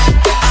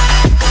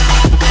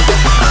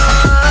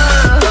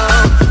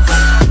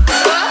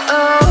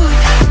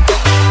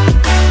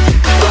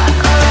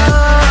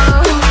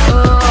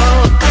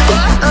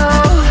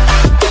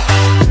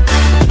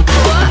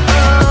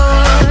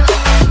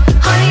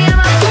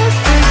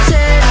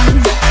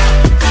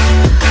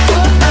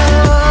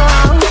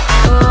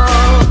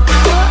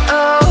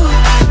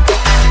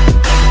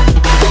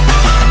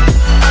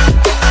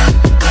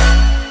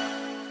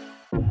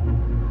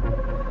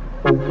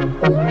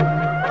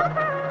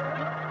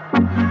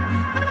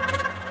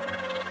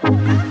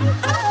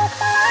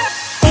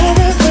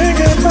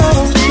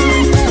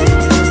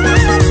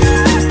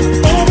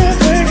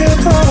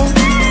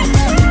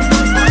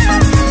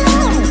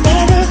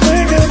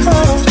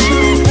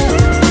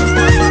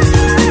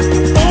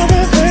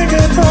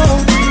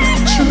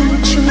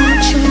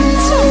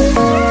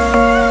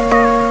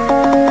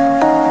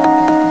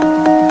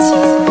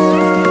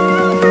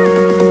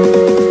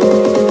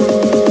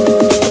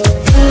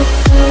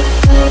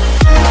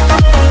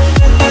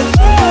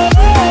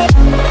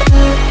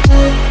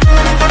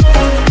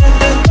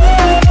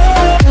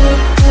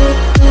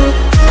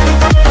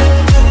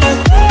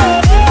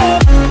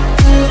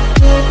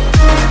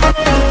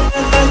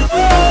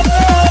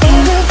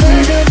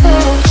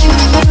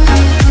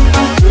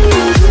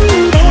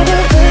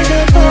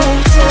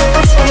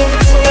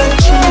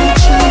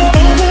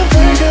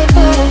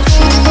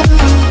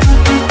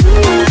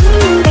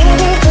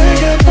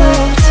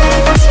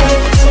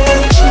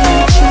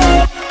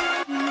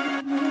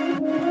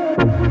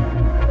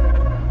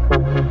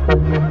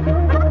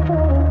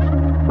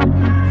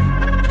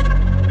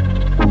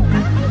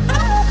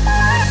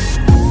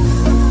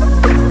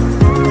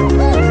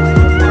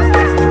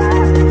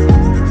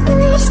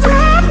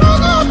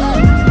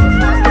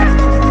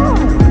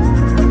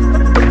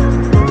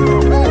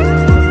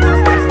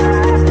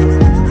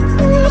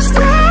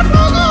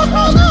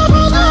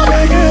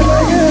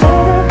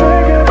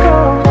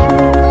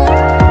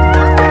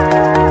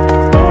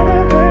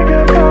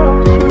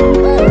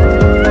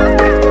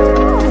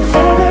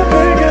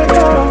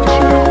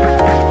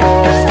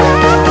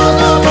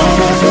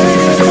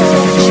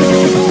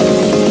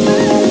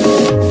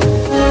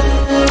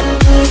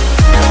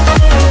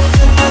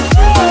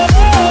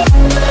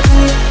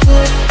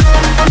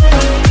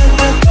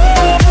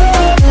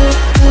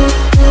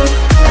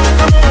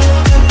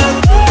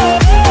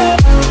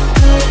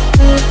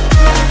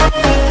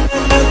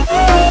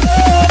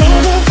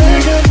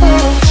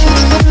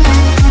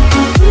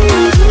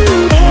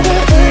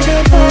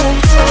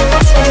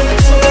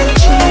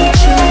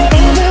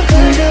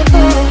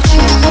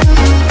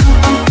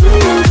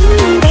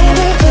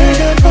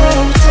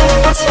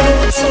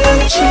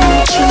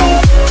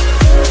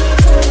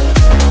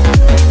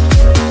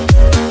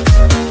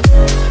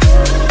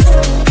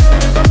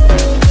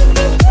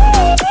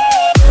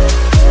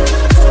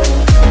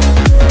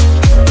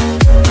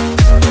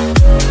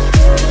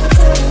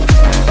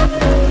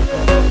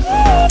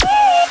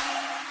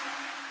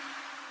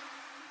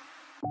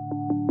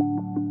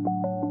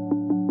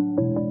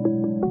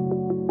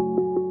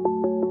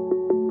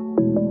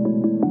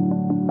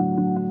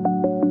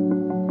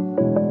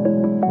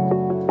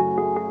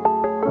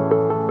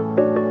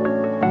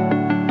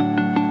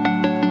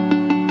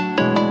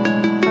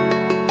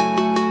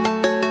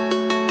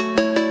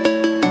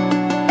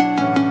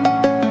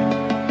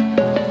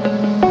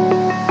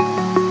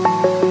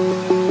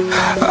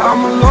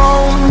 I'm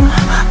alone,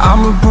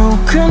 I'm a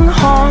broken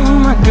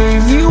home. I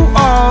gave you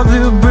all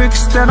the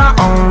bricks that I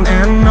own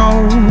and know.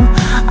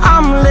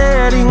 I'm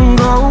letting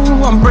go,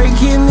 I'm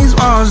breaking these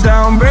walls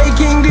down,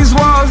 breaking these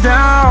walls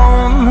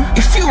down.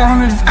 If you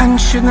want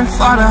adventure, then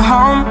fly to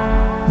home.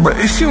 But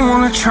if you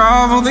wanna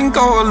travel, then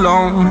go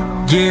alone.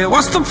 Yeah,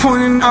 what's the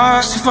point in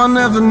us if I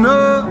never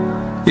know?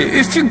 Yeah,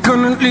 if you're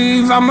gonna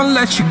leave, I'ma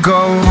let you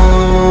go.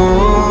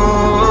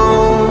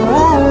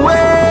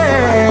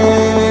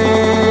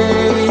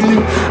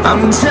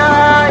 I'm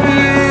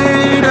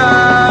tired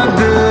of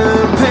the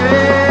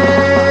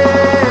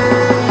pain.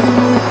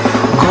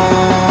 Go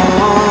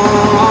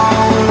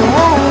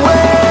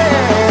away.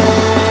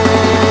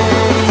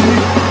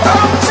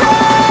 I'm tired.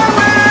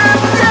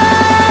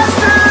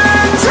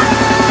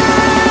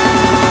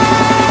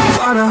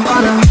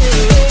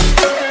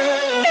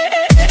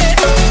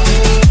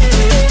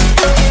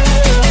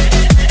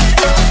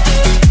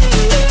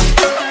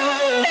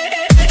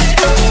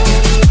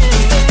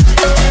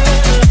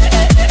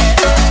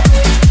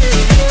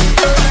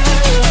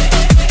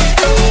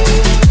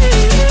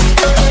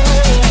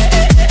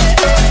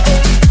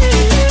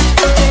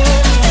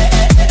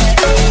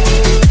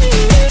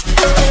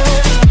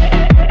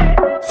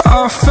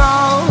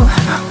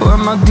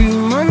 my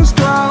demons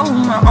dwell,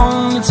 my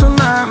own little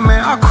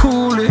nightmare, I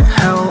call it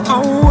hell.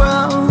 Oh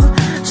well,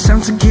 it's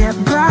time to get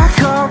back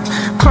up,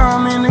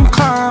 climbing and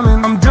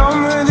climbing. I'm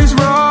done with this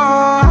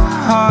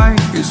ride,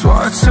 is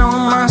what I tell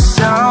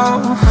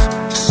myself,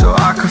 so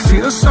I could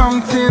feel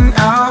something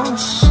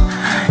else.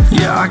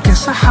 Yeah, I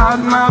guess I had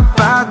my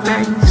bad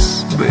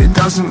days, but it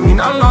doesn't mean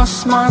I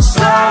lost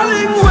myself.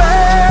 Darling,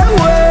 where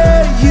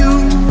were you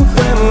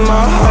when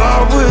my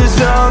heart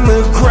was on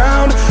the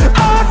ground?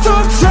 I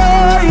thought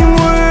time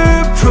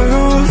would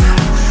prove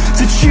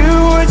that you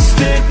would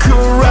stick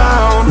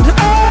around.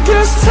 I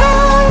guess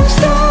time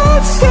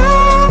stood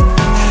still,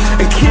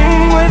 a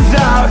king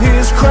without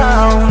his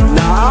crown.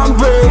 Now I'm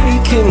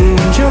breaking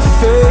and you're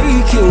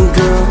faking,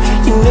 girl,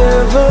 you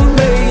never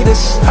made a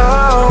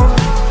sound.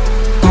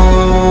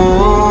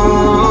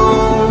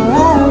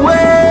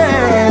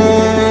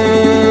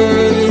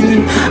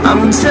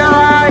 I'm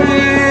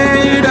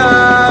tired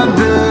of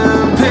the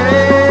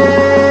pain.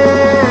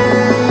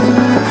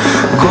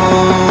 Go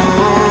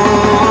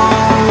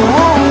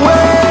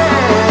away.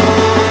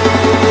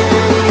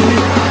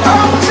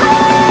 I'm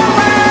done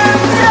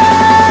with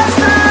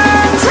yesterday.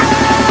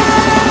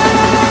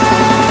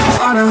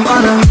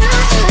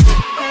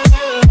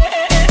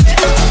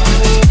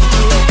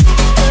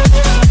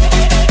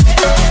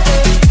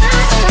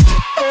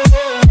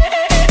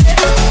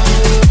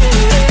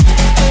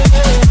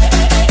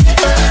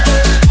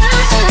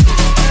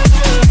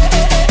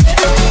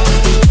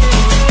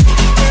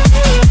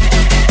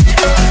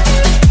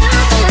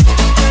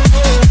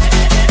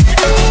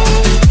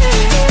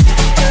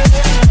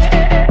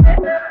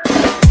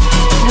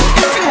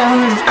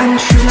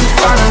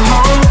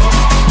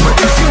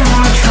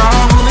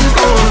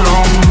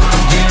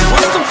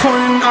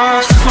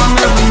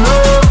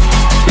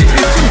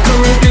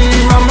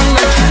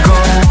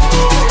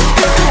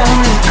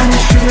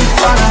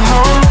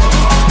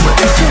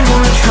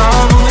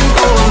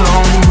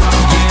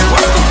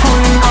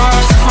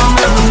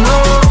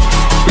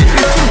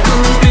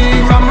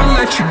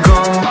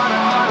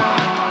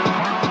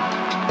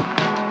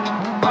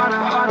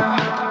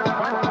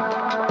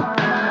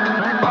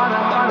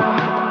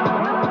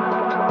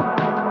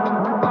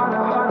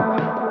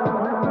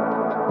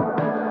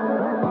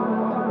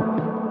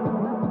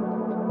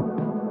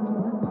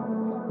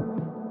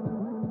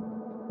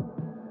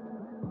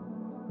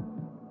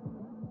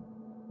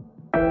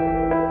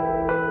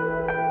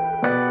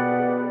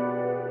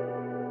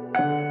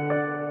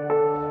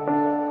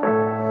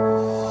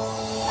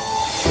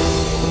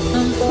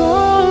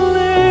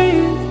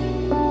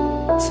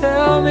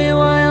 Tell me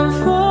why I'm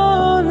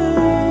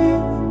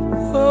falling.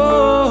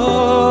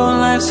 Oh,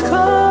 life's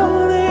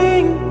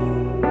calling,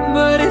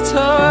 but it's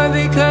hard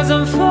because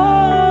I'm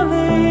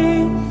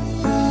falling.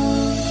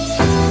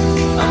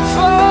 I'm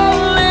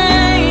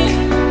falling.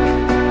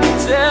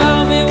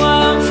 Tell me why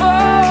I'm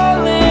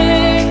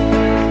falling.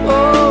 Oh,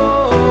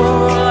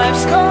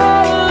 life's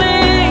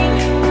calling,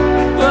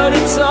 but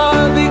it's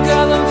hard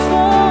because I'm falling.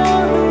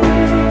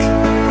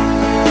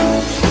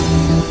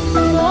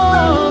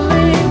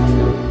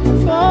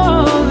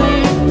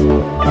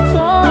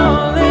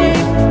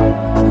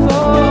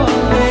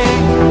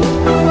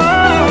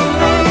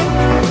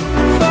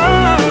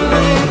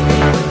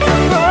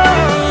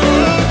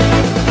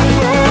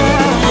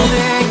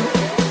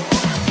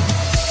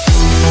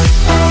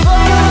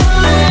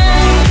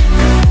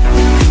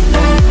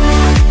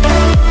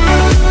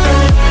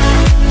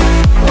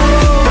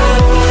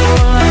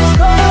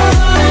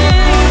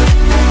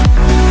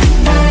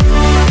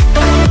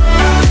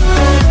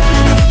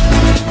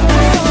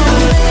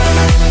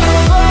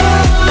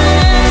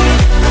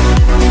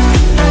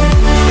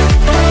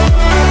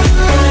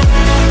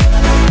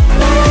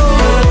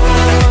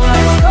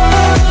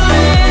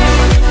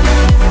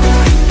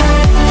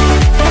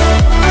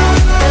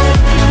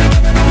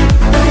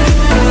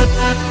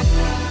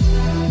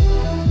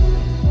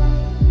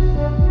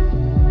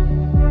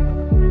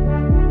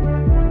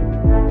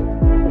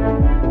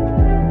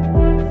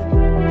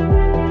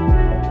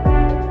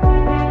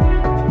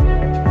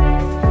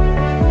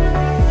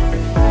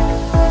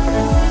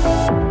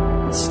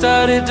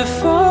 Started to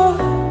fall,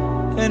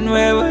 and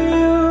where were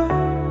you?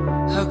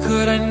 How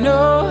could I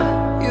know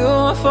you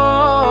were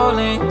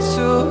falling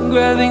too?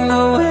 Grabbing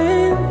the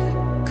wind,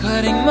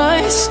 cutting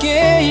my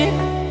skin,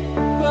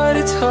 but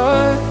it's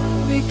hard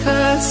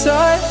because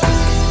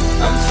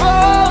I'm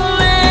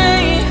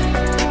falling.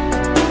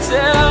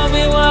 Tell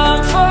me why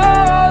I'm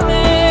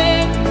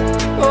falling.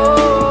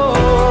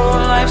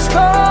 Oh, life's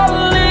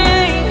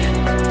calling,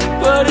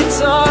 but it's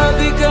hard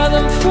because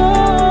I'm falling.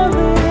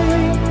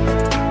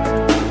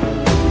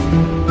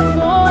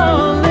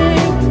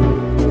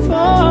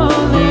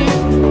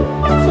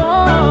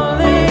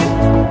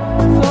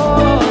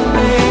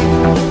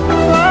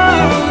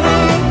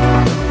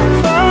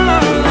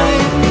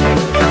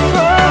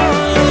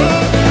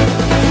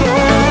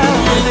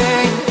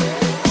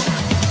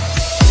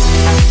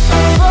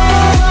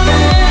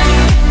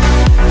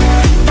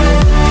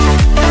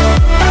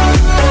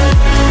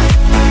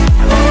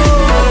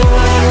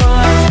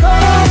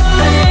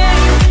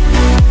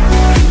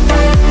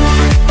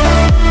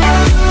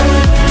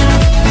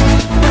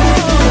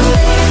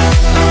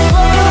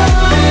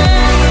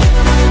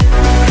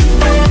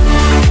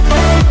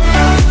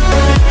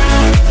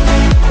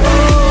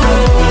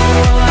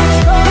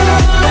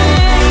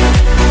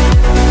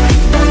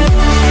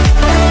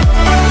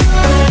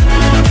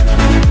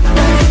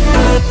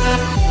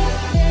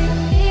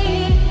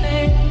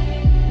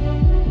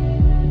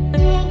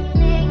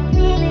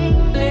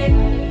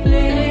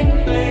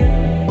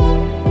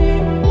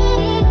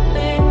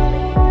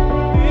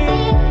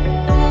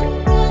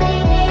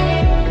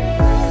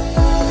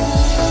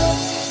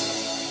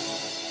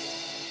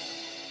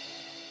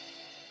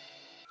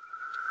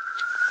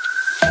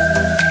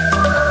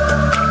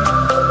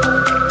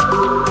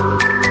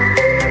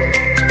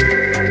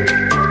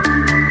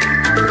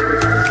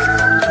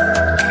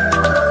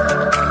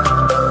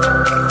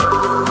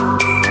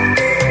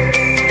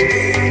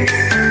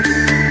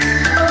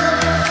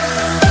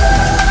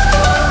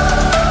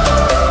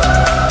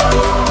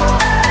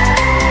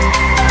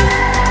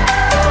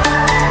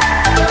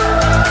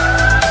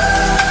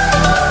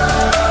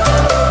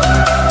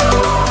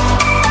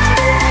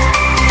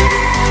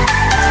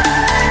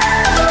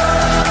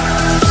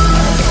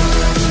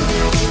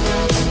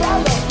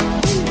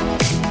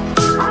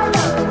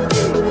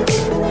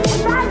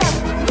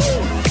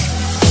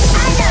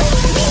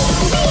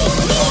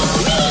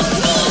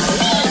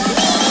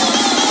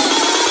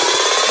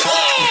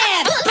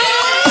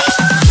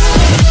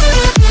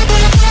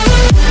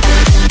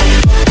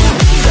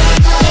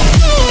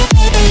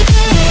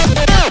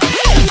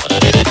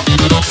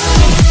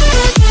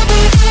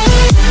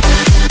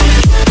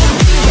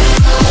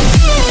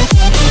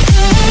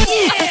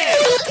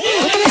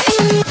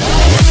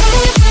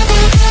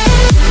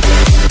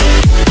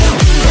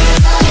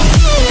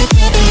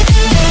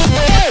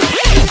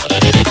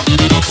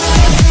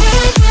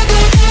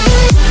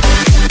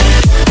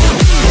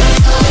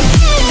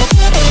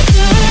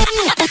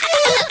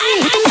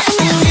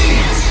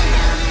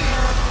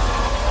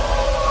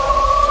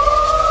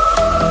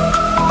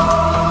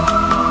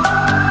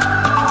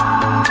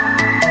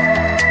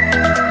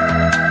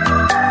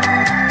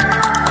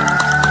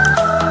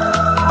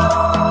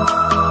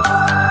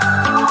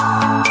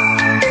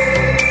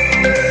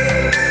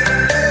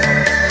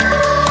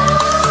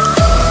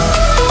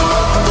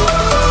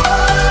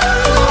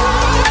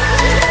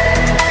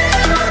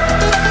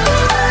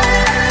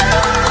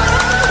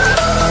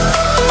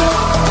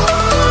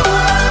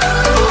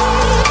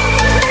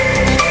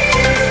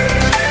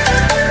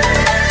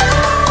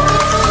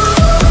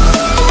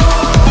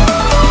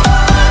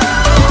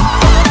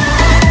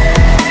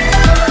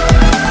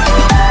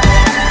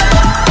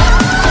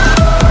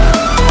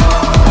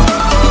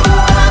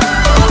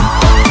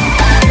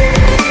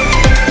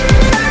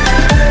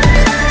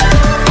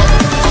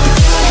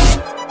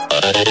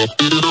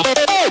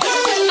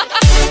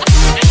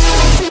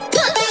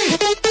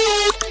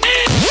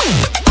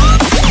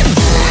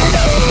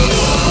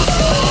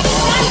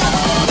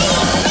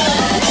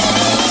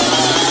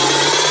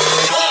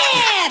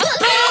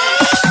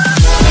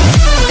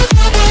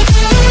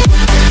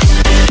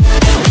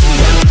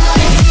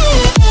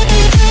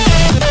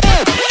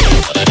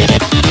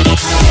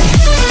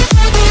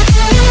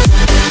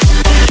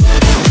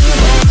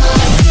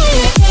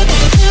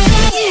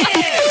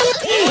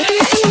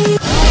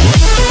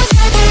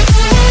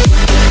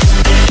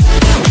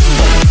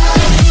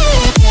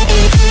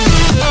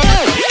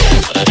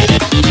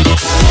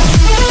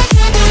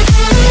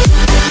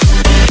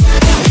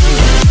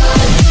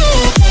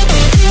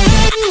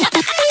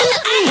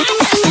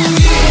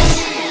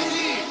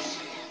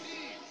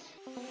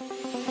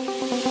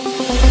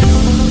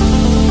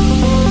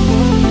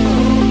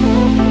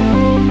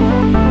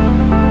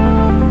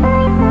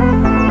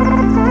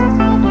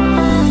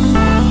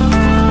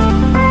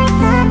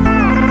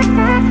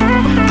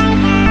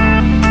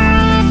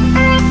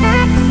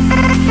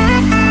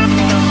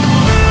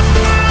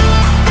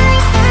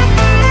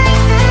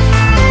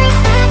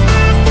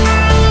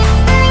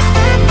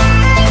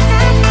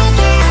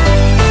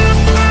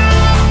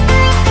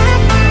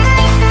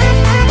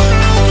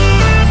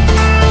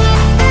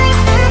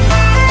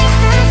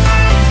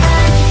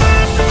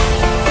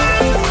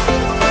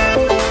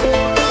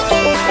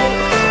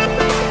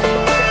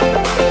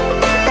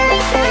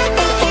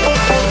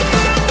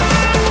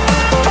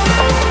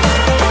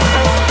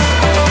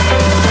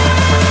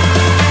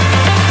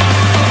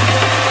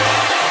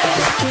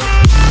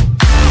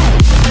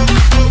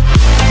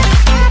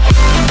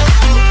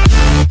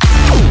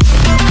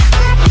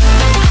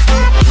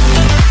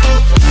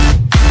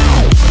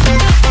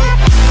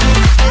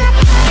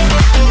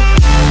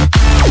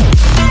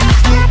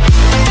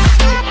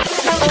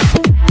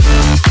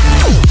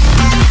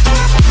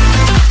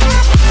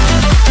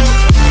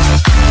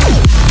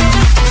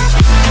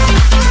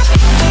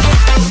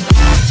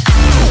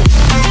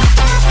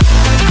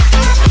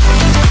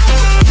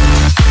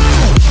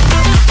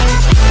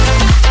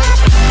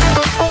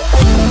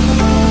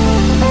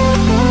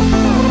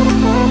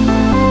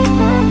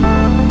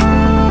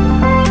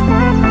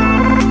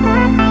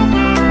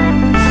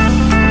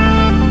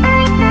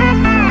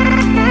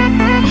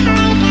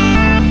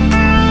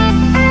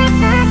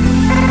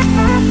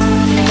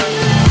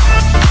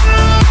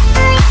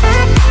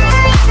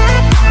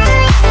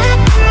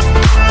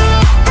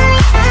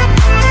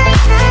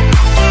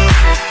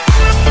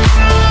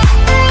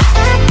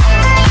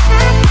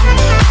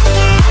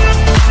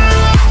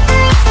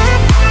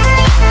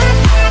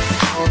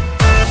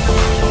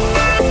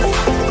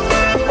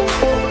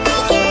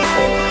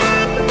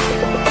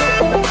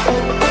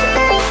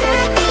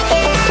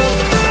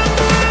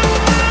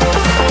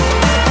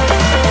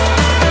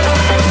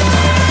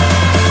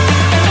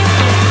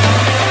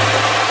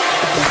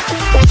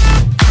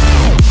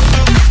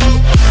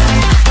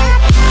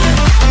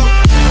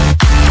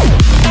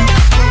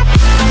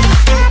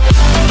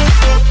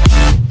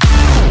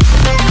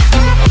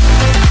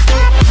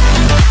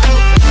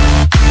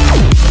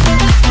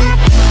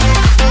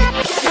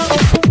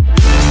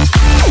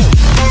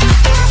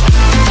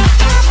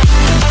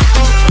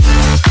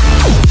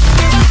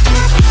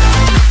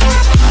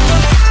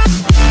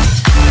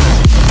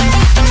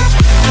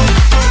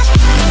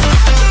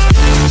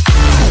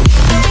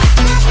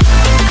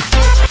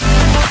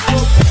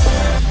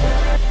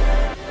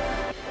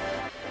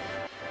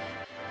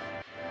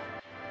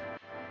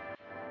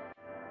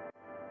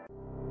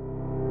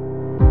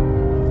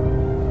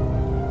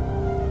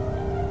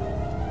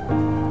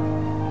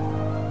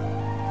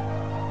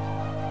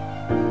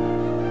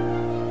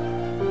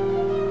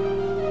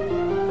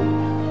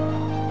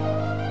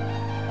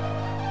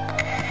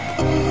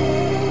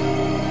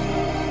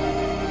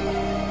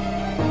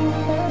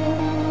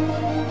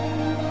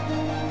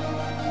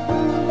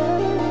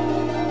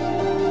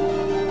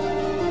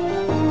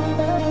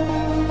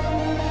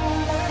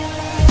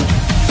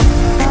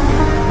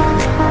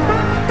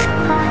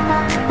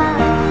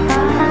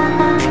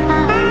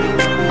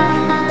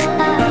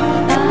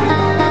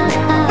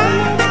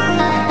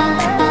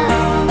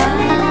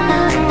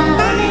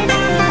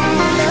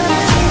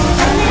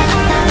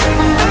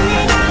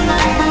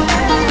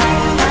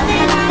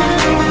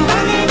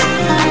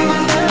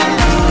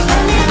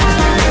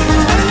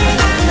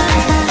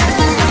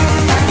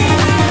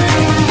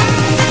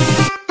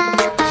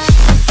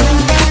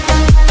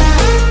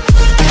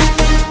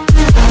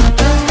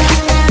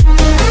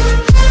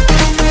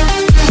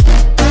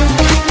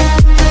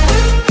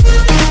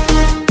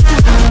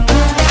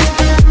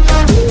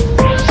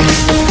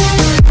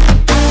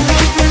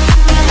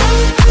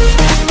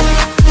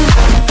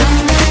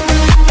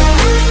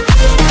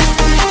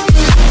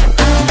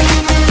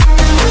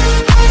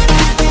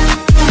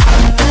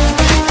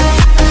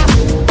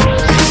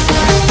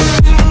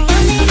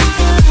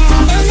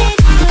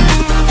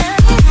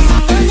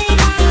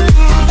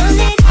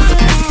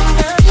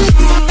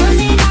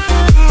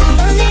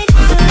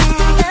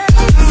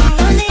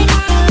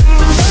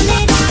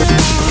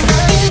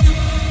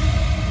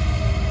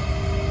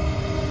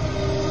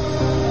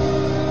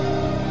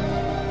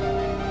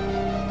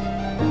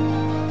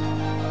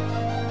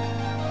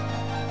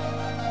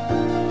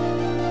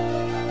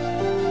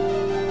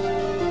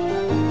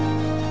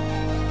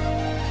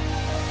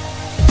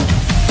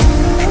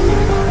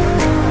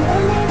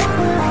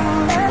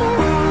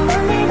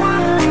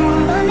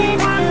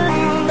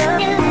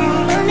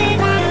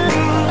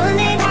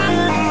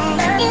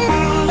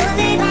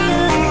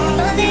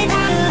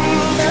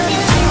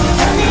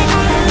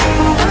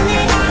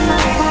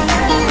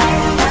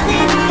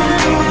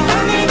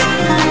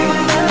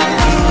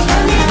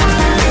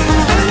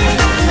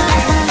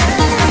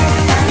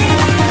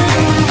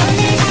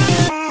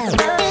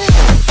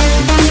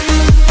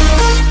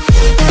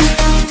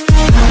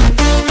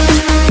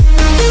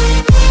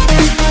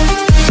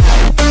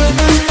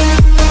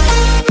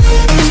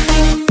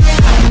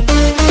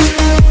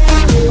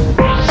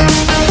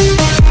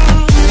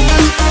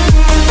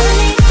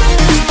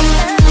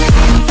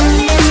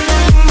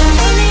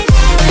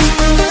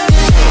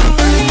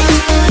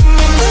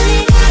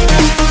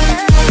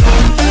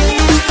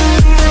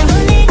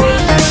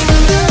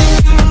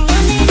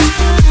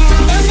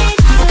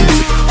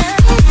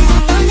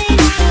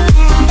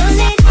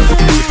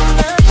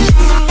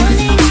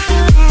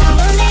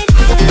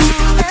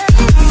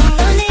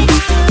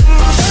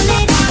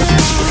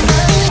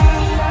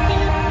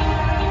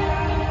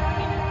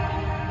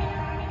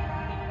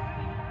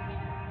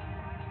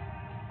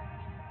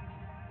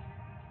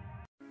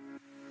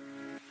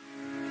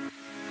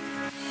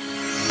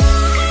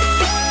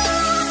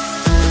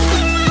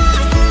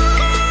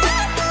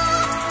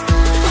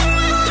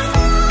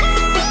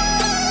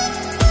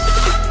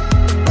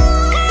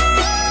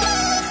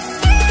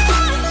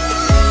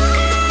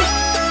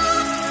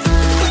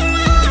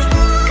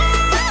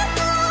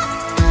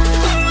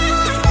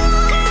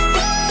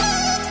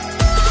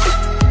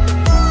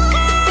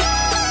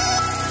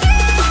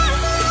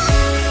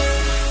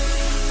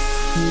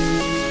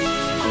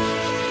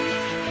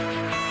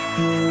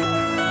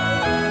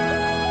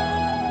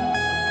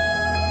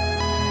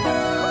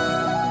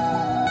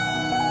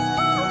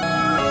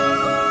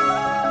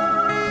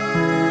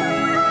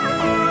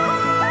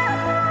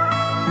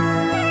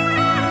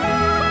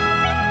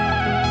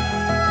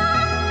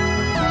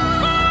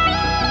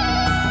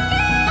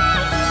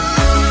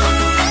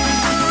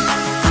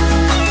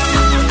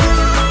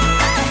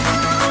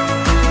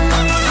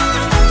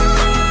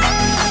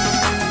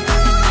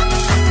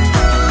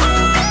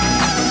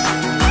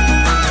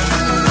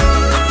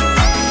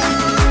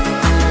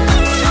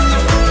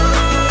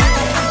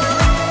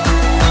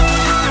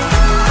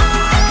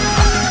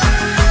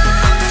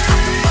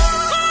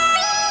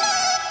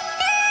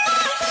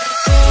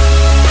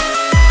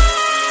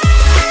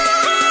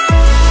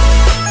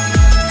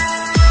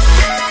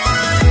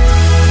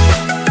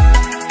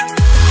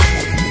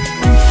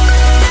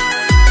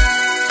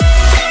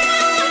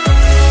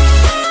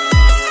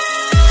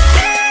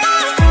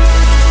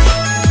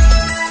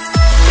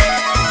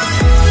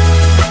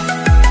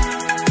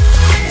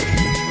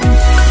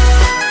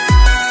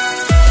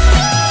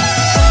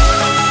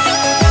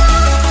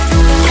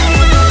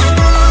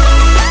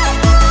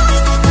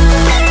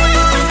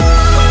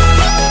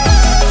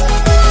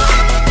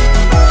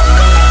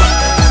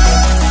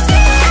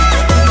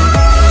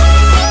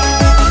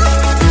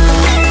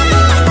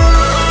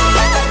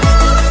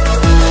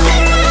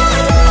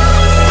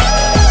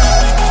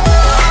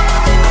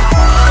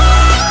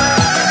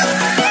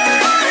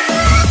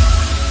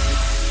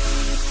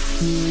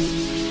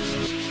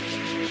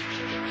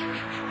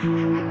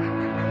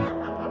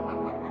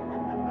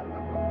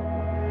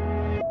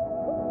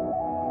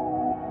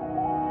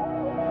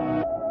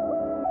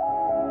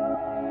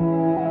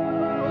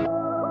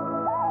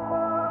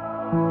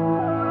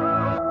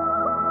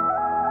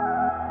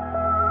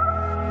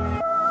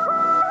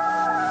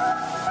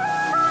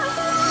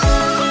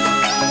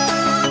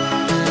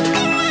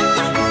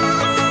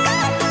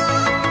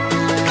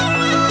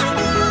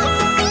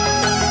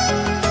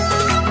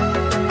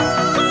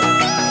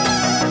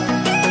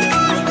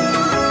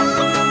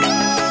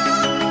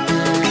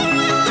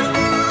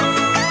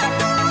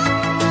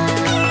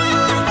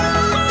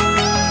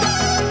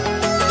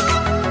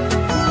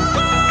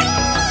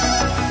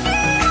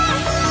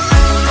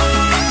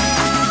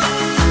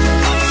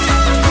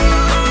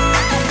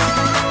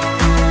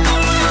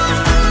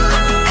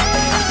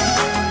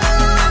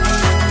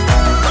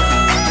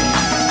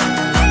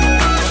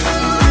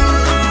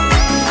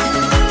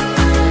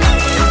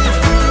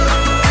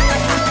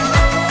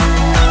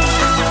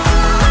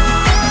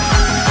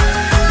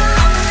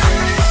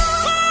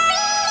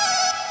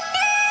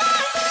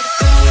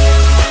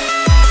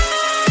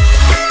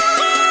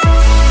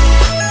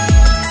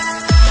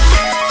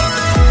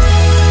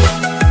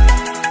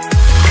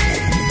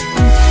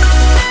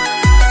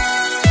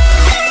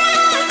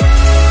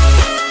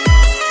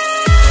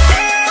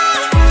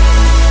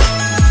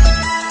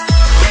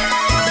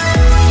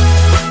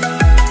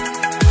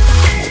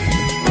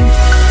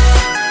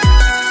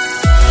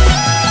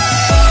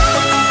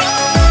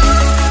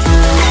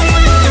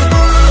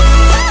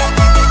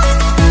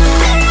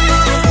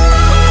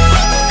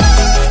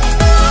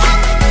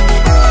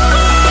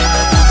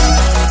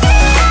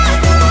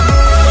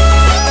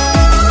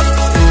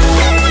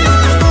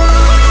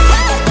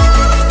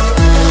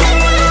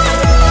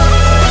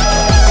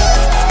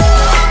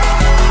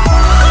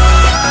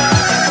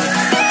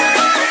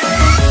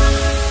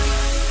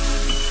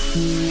 I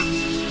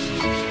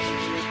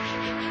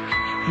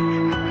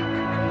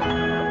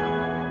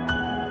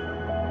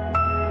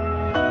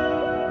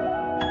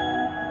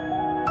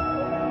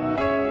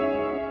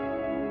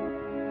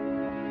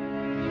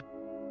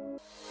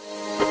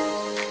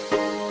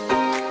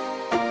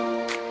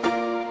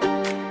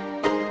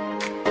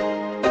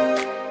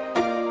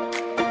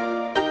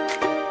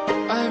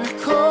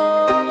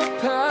recall the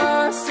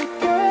past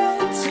again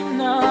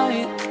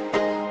tonight.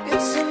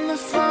 It's in the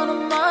front of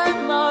my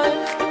mind.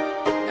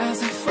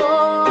 As I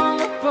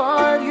fall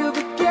apart, you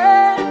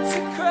began to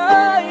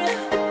cry.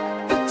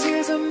 The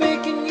tears are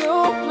making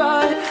you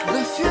blind.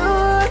 The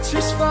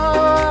future's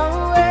far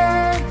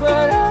away,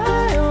 but I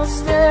will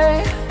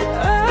stay,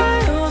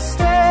 I will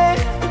stay.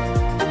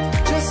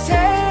 Just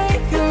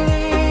take a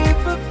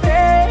leap of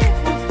faith.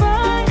 We'll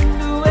find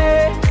a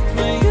way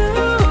for you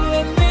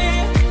and me.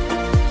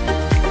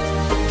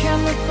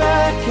 Can't look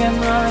back and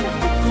run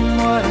from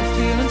what I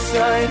feel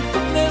inside.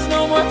 There's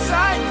no more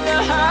time to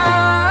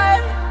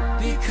hide.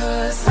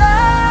 Because I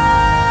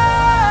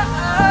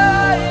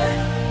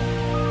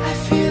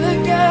feel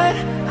again,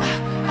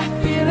 I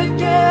feel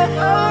again.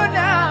 Oh,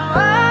 now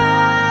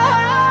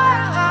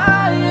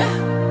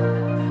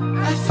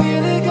I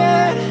feel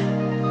again.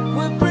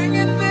 We're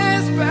bringing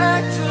this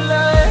back to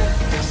life.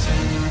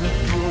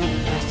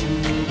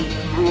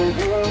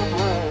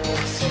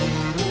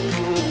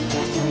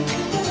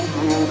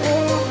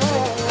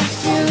 I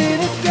feel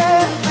it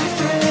again, I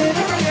feel it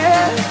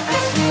again, I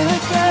feel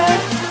again.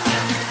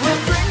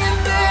 We're bringing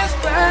this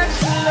back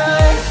to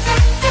life.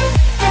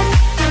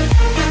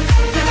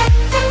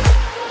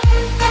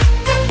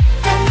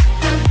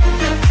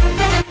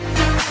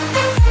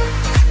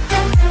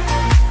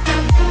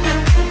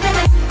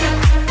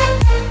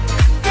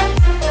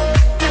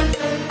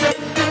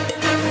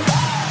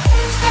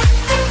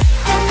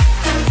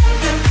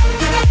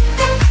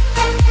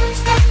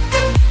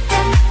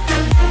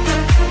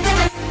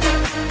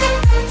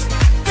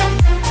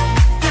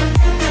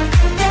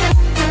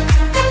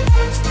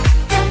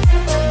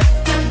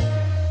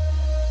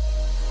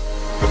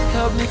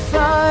 Help me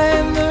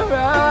find the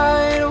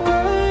right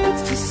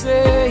words to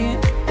say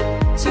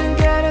to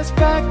get us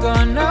back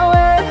on our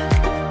way.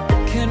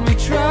 Can we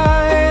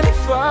try to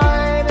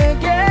fight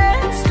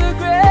against the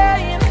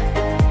grain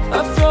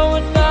of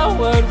throwing out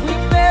what we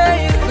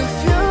made? The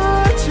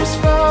future's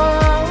far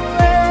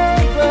away,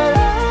 but I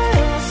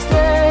will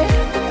stay,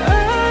 I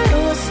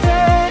will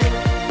stay.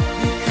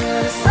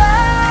 Because I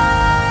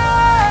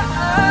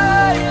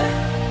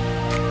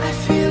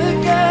feel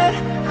again,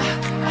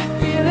 I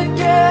feel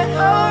again.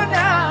 Oh,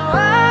 now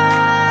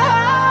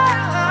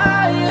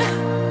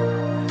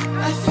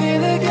I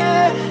feel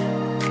again.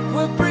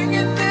 We're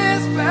bringing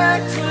this back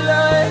to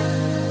life.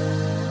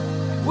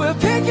 We're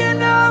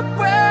picking up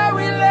where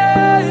we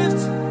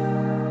left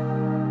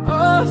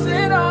off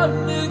and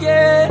on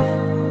again.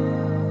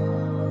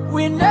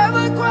 We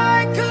never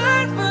quite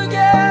could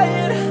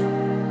forget,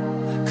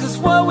 'cause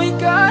what we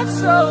got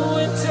so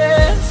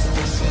intense.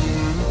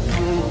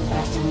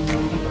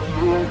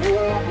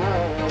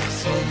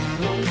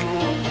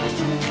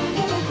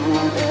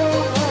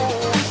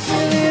 I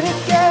feel it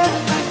again,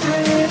 I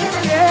feel it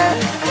again,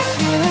 I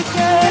feel it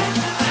again.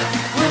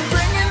 We're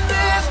bringing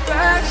this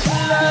back to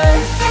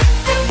life.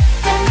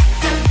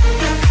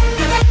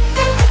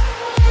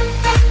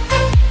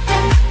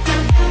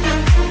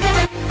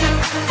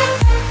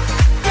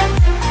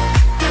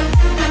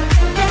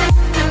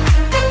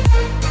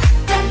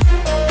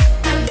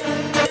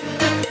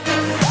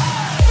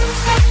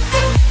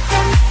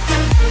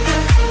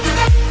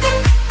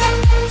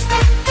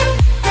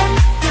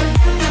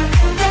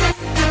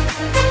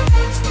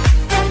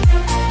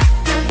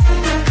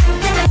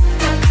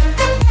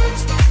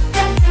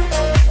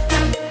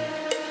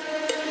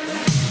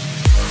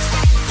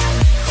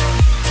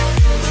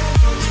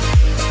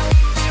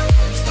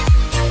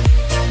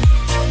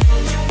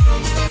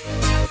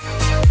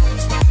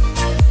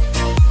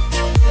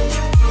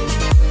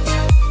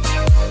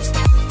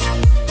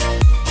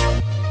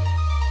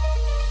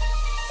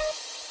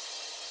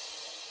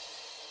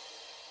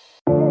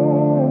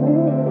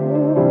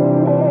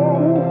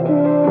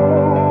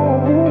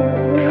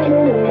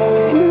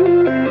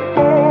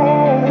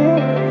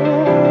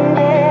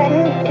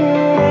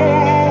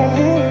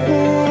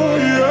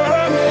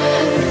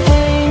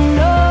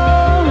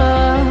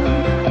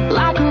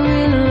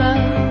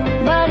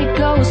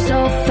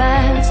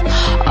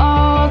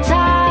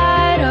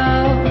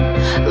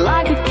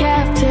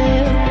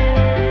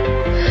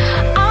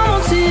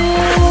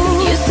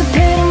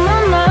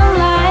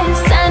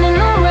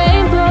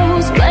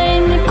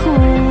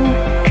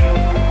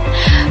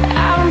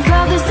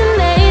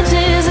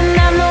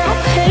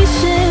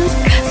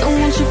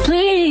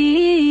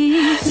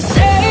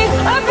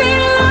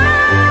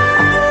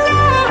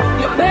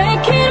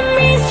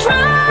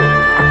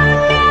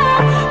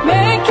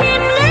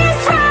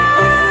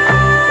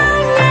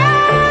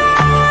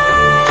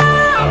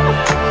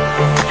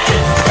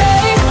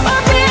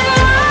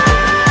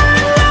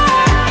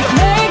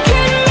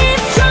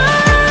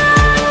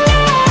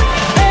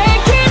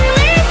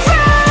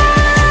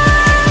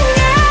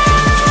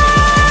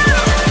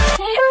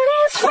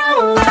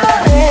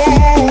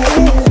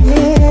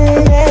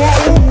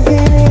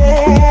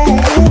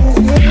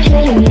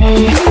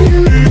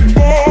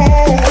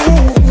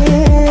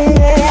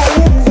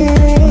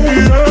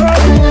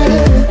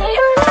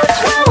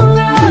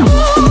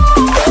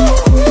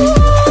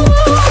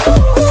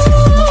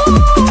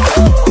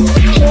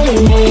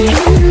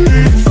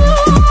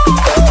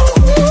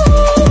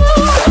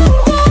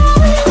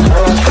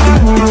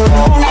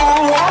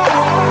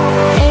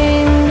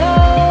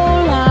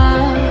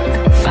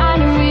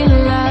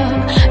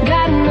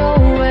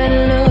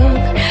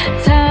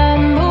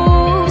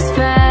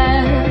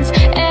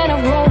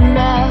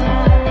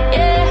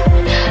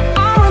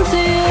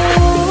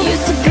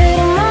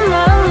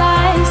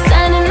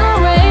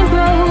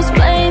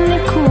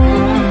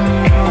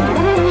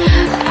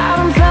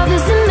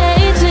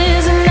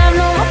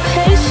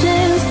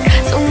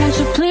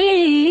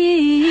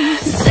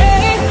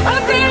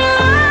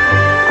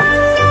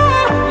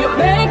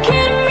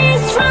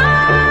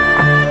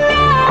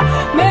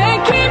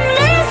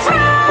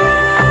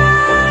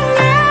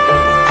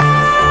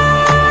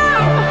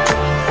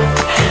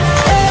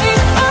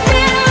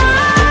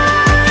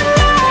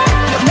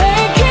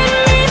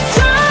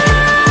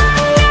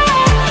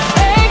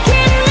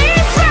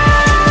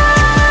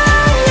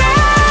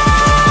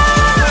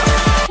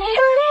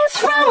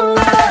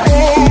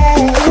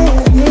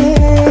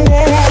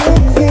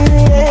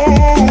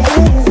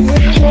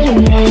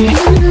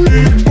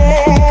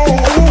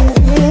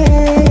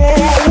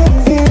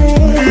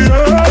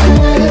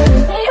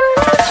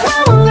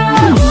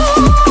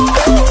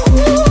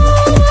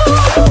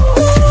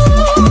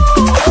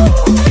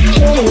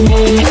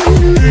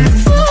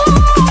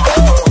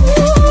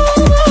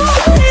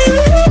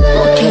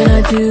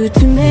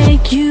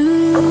 make you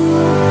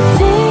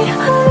think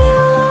of you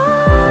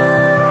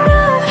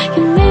longer.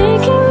 You're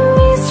making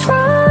me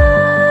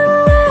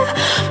stronger,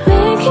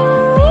 making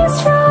me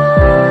stronger.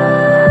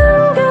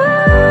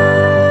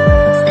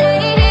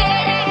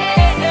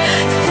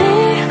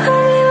 Think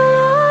of you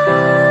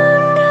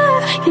longer.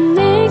 You're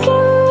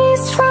making me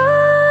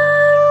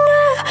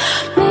stronger,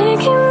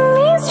 making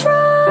me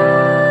stronger.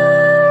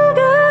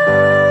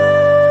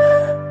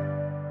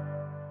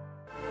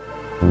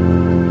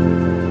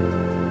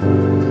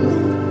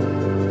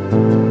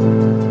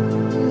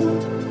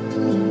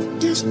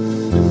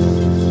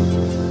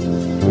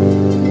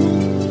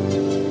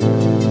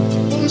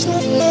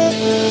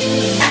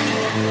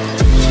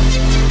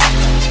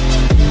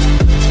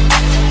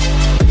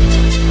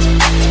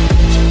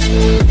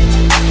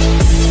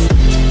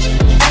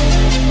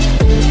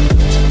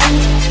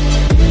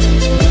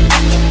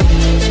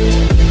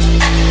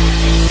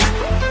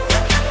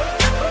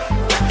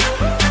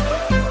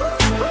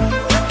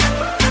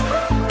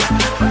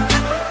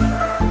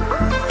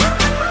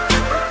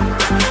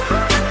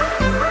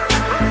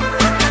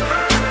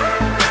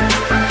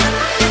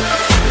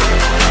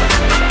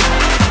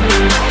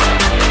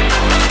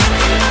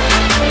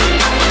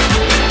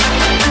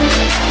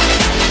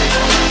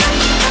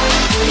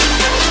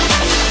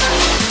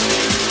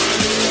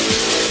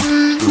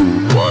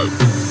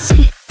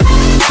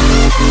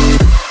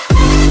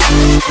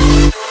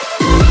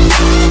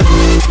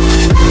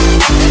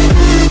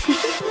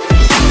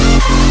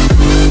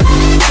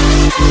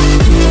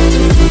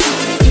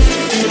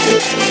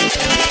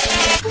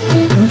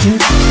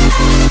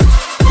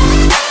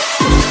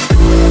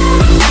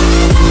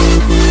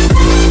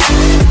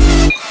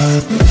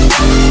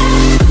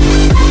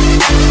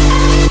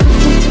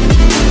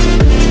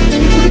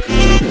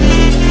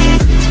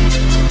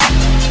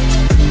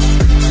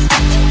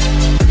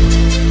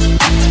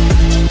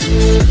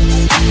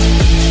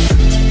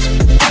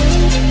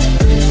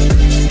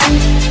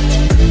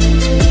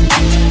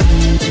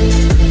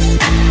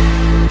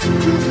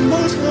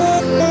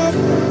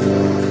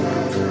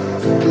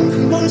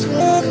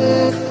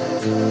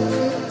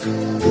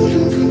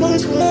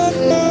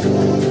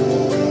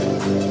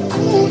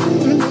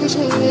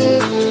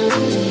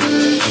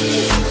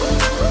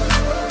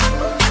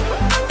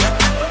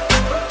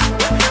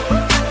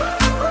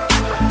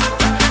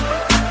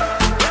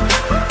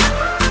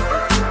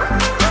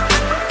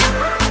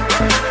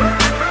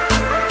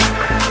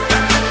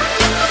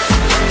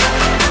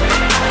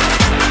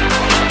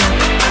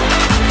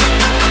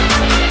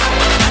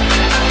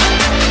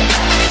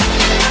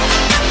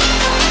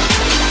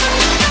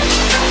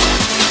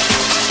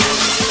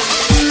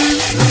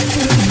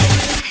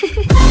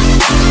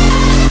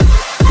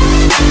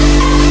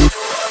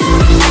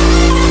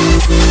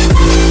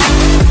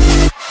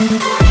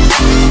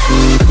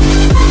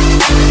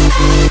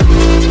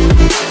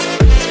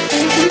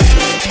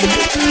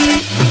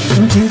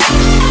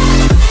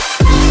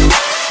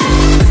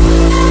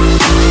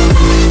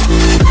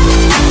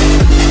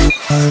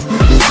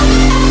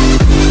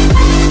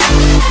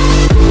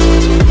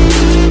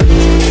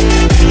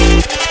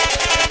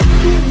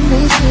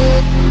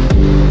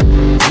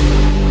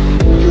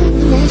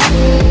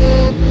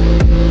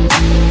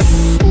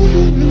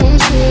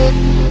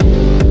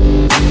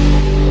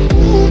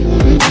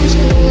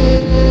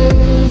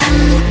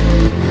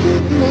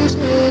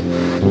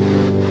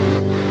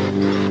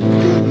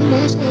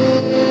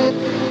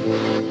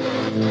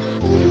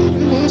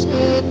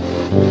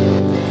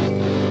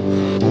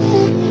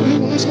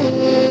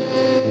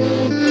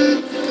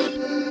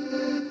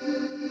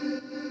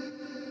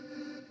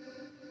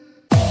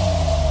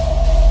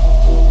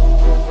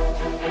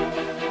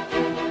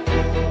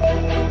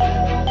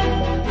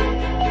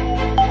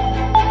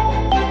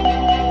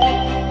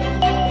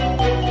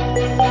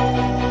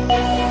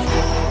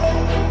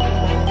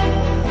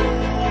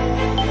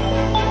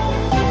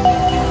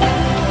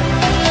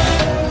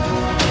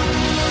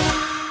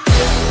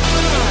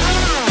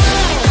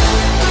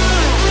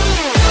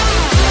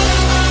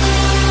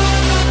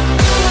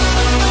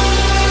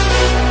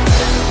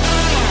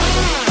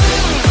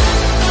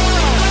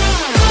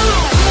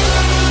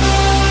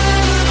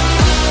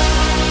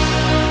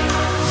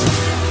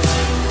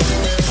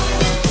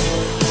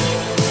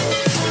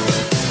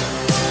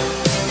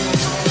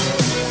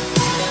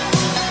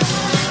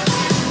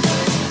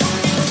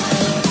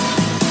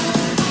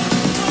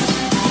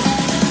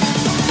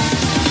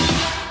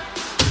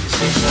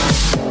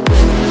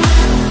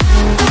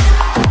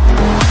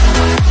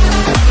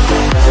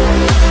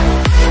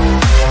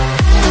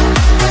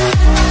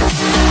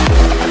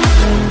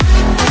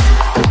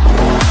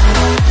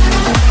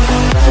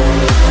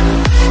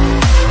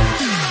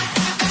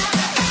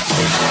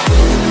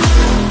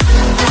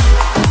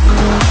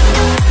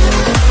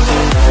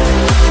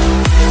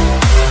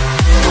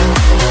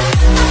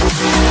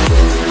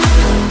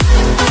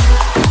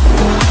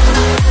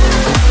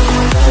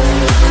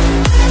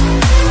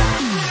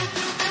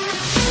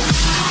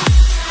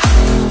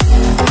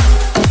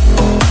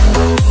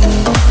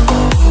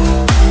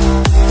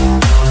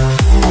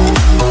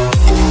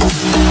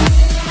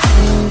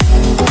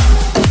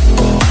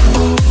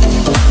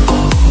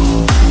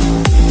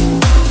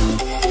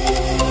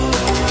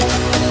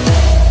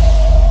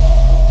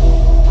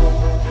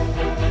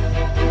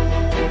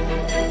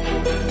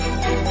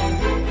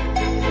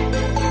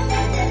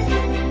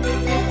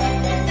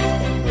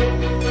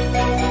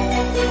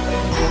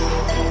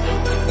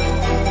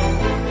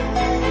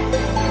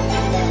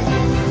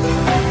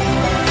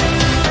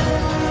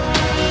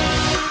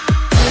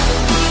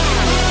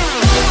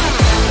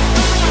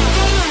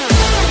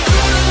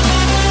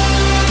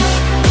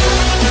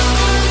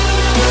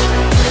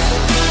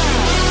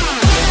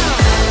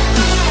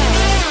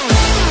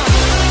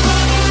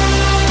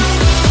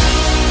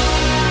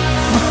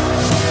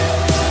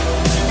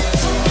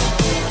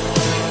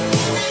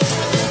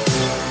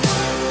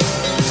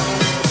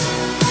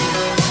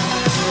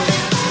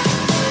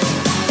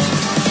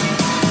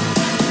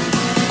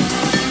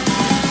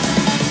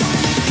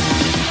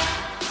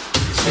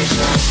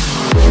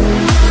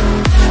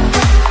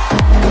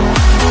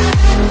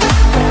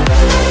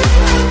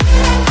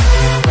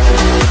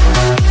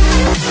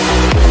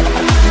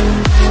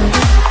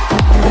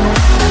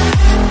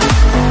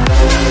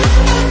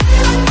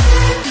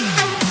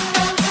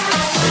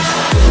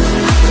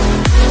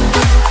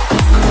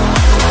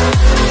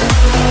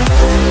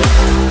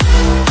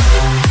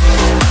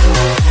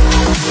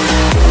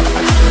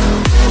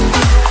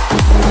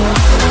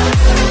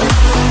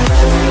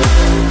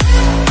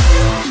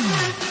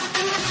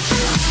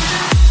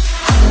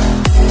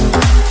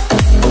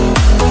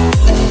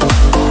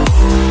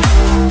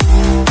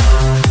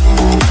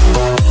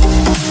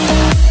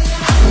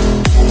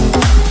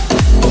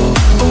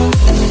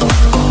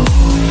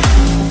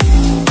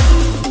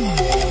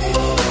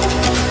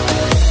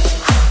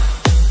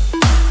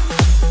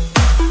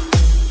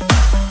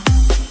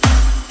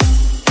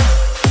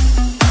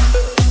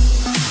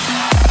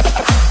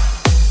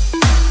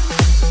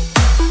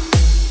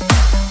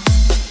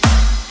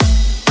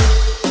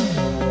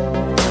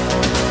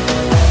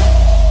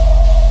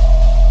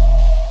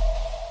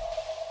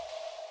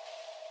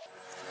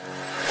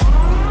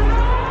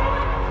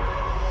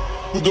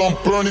 We gon'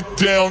 burn it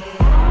down.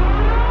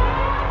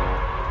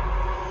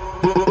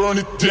 Burn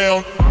it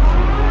down.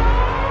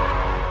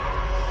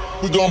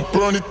 We gon'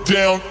 burn it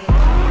down.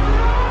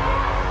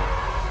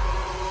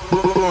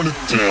 Burn it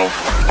down.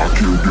 I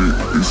killed it,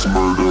 it's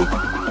murder.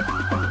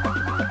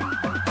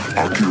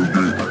 I killed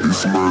it,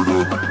 it's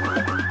murder.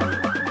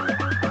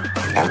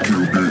 I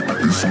killed it,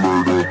 it's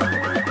murder.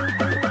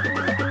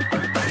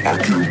 I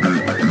killed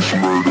it, it's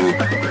murder.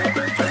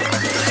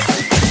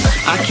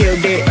 I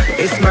killed it,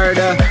 it's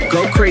murder,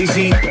 go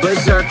crazy,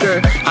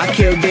 berserker. I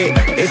killed it,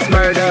 it's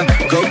murder,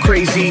 go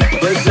crazy,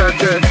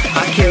 berserker.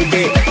 I killed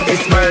it,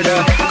 it's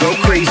murder, go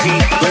crazy,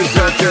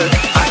 berserker.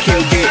 I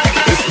killed it,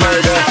 it's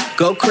murder,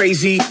 go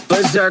crazy,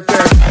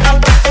 berserker.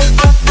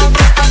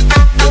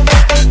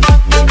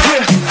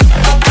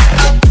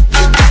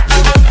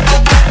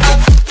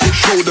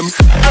 Show them.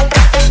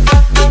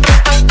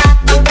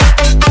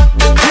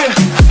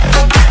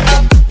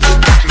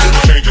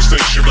 Change the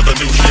station with a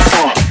new shit.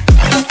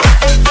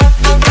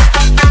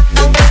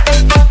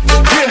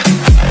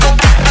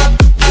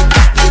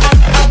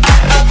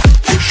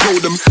 Show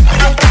them.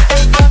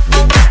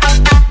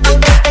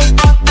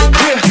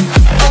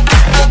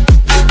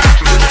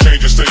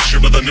 Change the station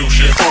with a new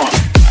shit.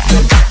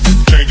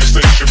 Change the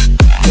station.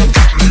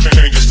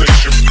 Change the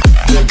station.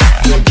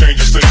 Change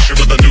the station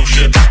with a new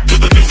shit.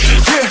 With a new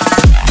shit.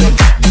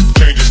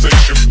 Change the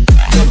station.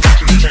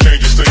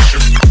 Change the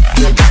station.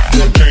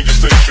 Change the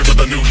station with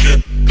a new shit.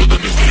 With a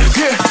new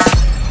shit.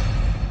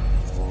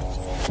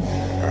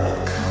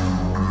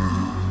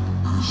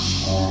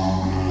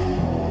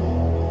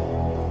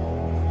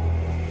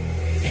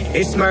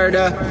 It's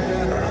murder.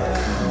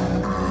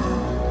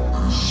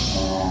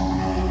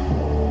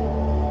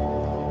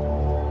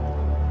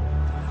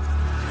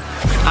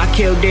 I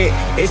killed it,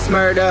 it's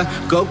murder,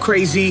 go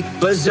crazy,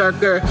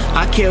 berserker.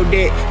 I killed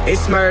it,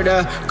 it's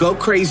murder, go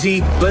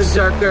crazy,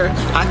 berserker.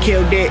 I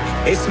killed it,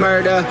 it's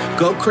murder,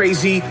 go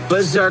crazy,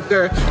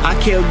 berserker. I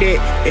killed it,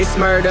 it's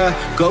murder,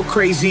 go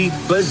crazy,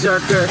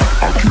 berserker.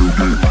 I killed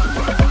it.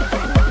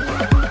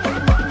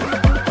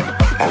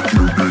 I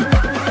killed it.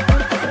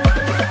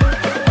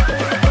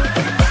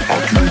 I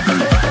killed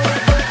it.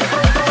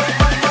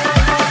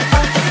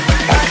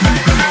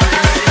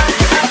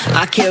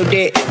 I killed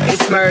it,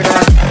 it's murder.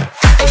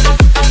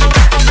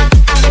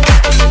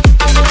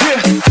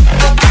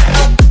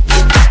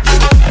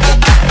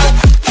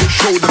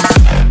 Show them.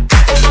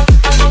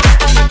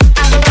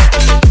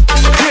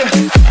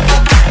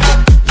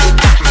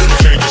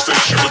 Change the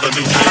station with a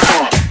new shit.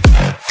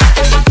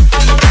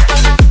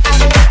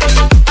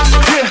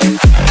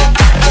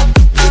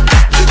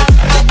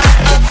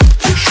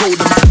 Show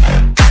them.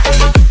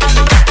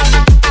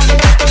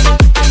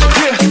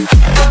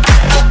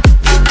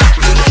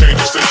 Change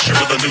the station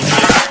with a new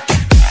shit.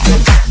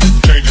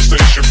 Change the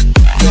station.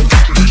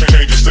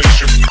 Change the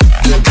station.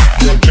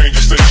 Change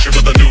the station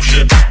with a new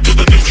shit. With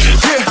a new shit.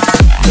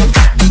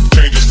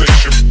 Change the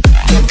station.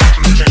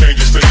 Change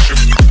the station.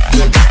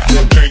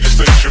 Change the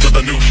station with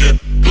a new shit.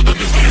 With a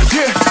new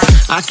shit.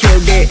 I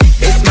killed it,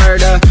 it's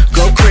murder,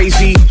 go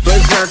crazy,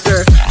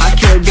 berserker. I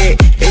killed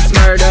it, it's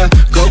murder,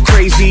 go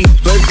crazy,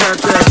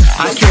 berserker.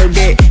 I killed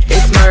it,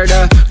 it's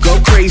murder, go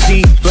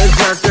crazy,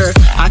 berserker.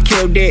 I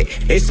killed it,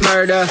 it's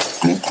murder.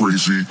 Go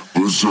crazy,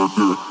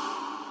 berserker.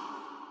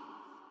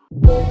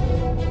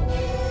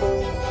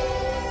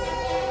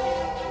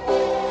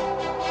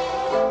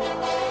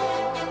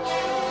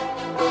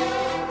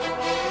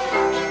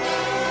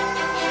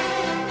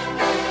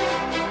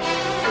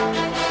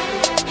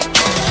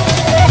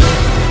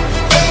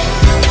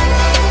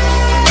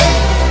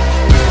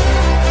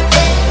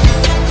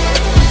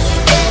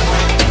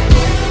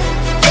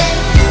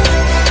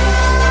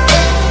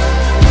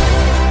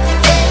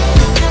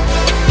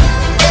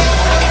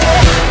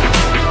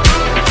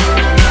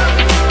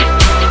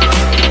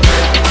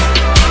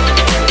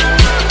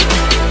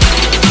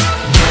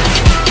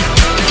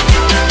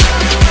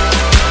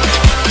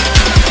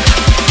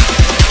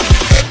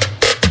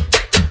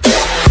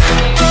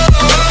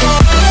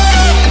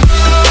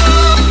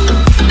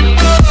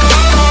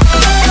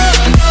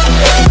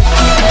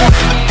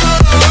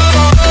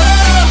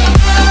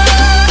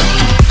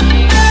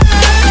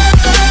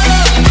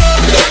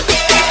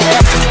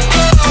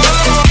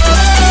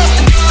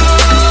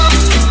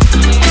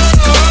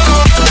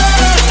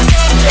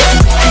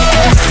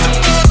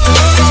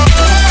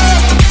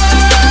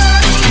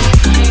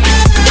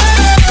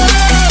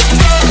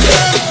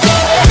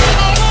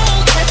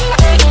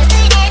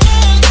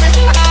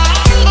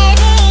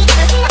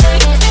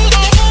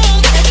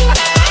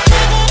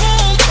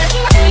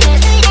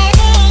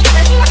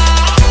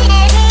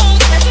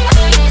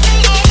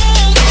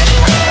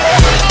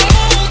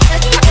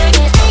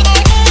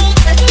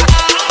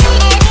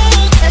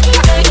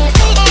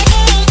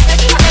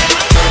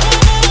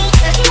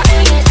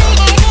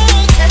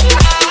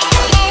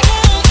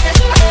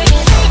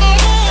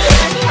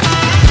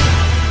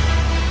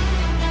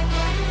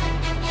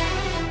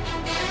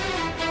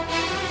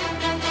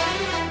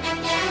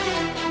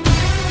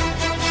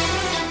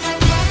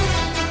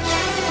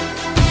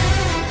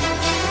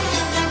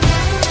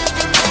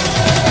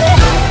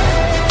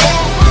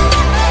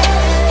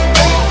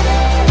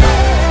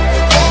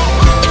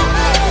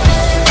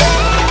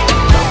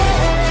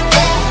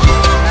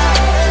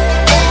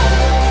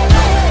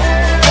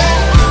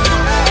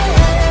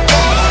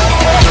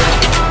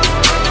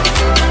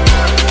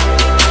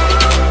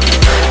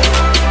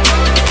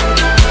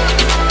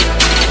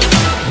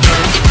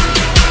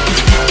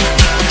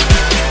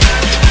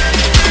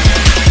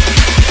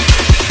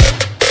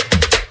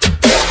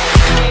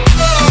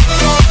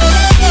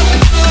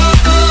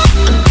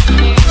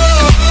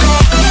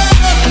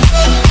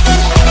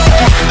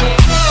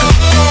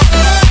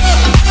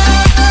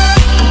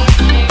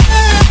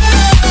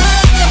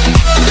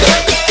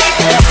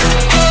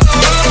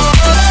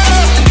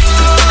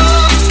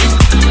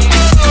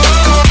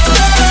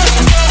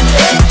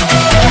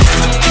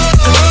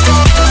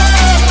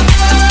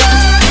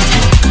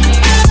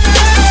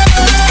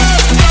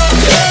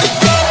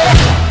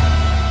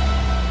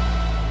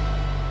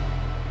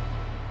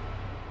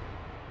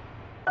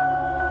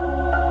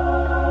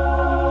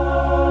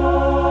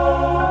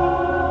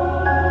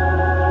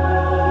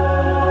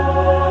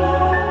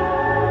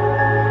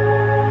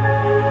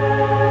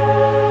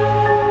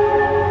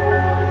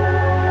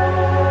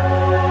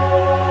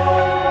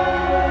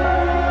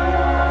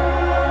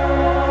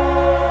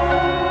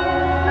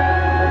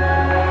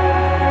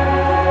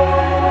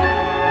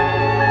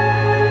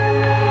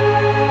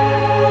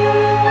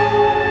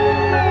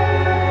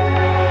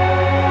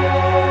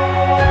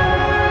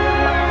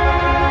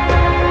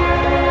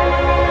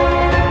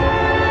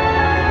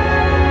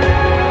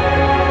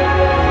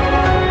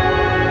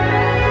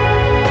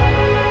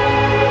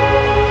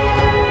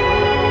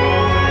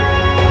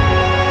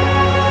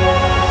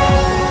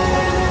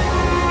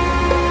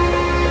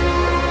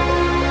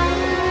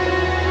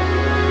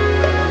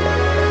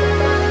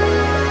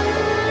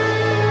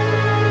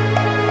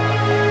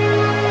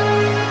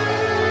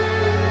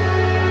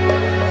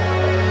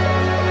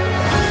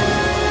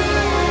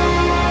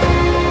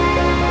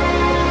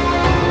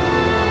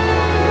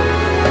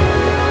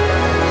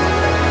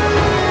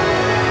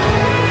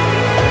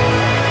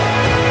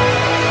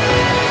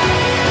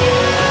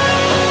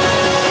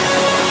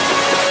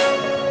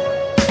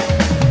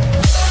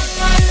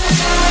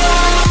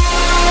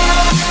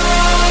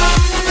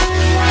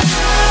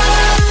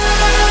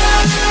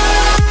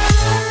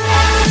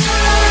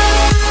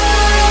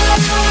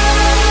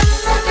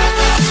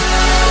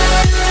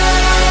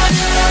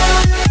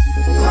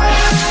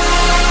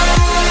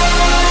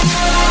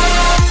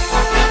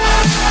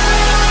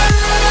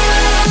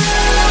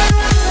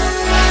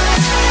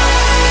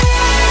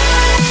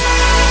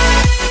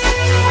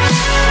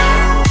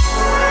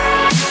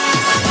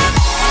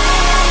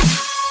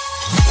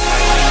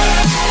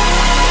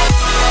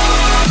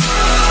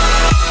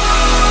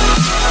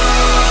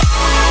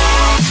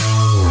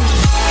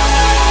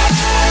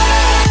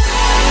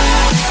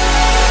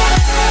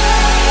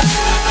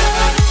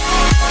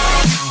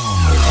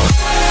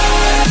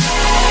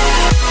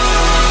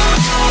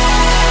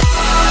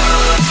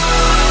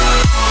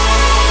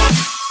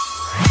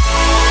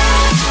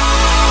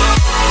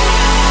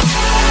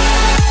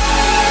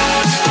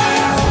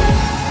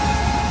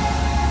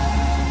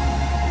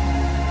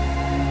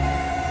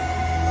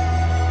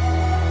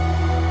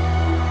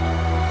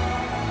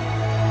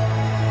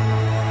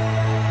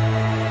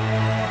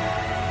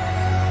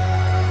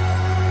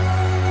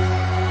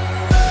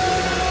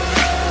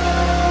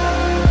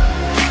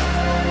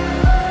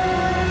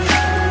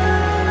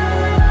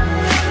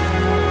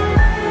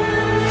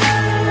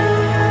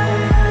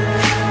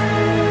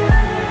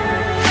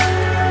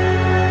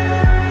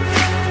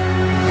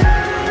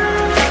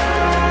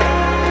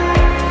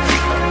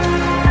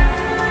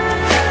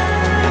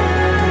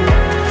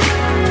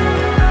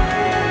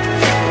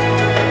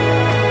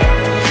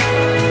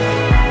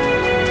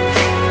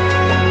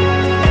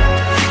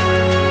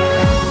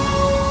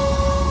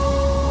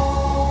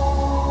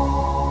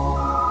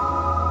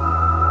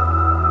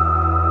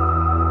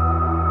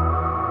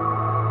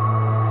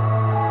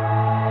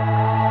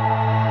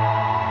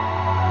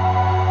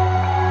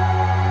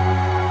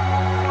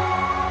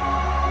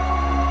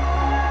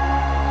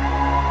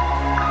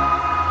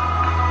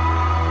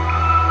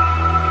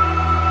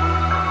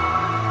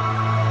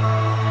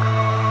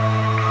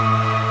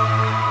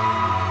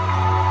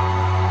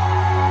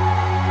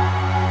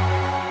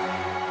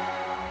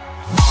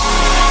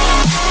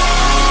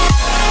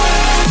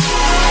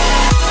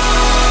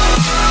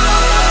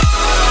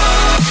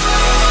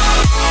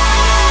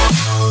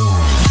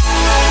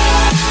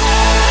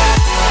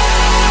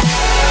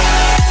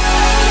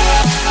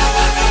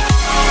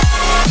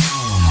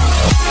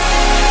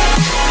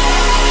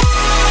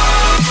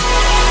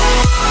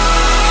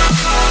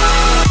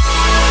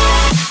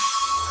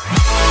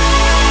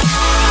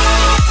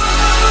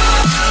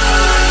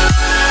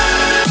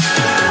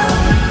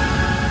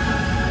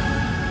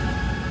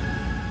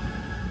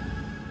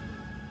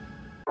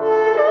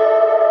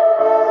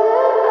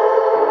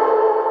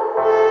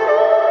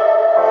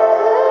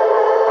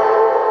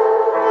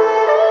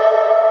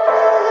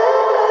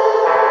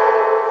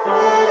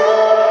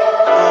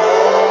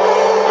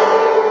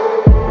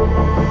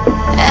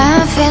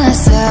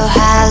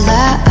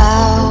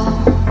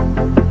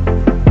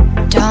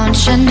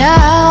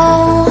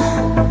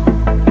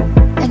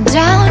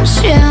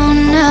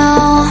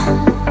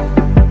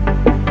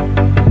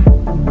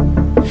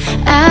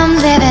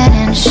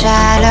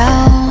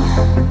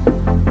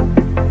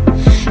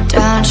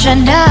 you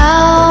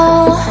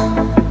know?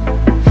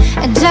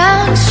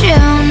 Don't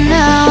you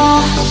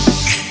know?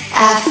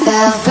 I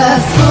fell for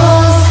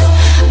fool's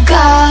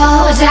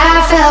gold. I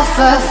fell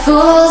for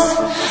fool's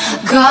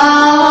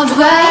gold.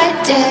 What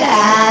did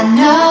I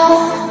know?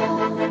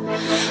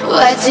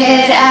 What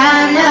did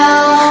I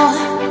know?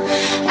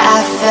 I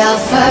fell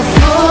for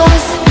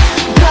fool's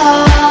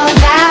gold.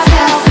 I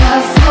fell for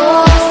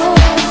fool's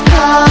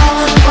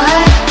gold.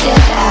 What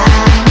did I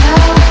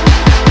know?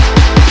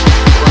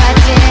 What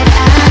did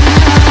I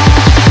know?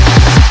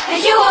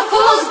 You a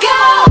fool's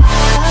gold.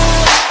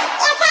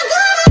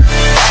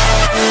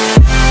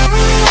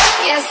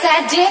 Yes, I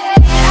did.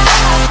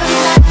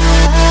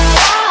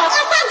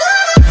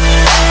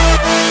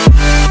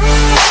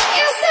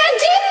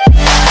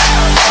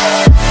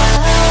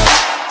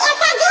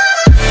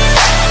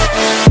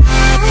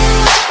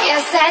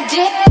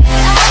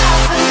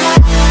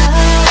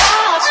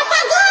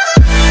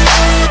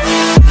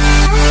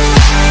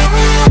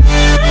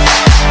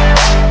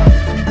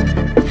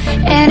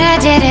 And I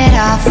did it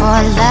all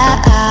for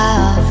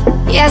love.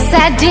 Yes,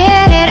 I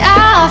did it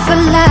all for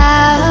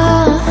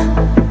love.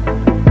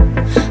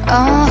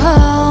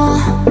 Oh,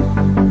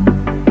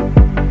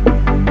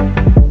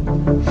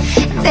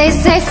 they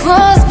say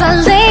fools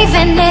believe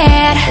in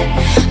it,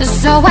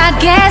 so I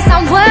guess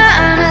I'm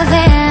one of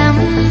them.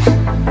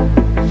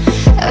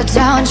 Oh,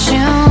 don't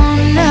you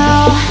know?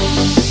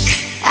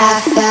 I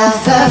fell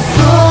for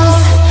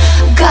fool's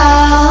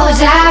gold.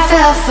 I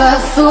fell for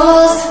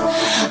fool's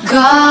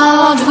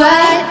gold.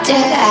 What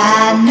did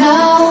I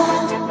know?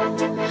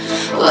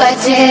 What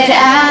did I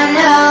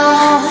know?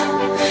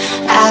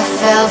 I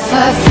fell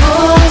for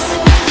fool's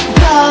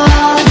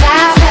gold.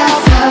 I fell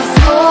for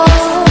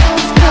fool's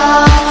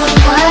gold.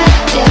 What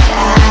did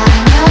I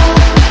know?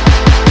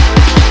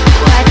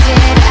 What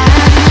did I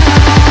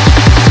know?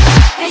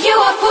 You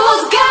a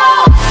fool's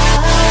gold.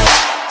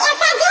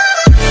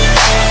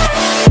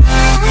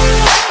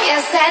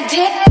 Yes, I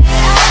did.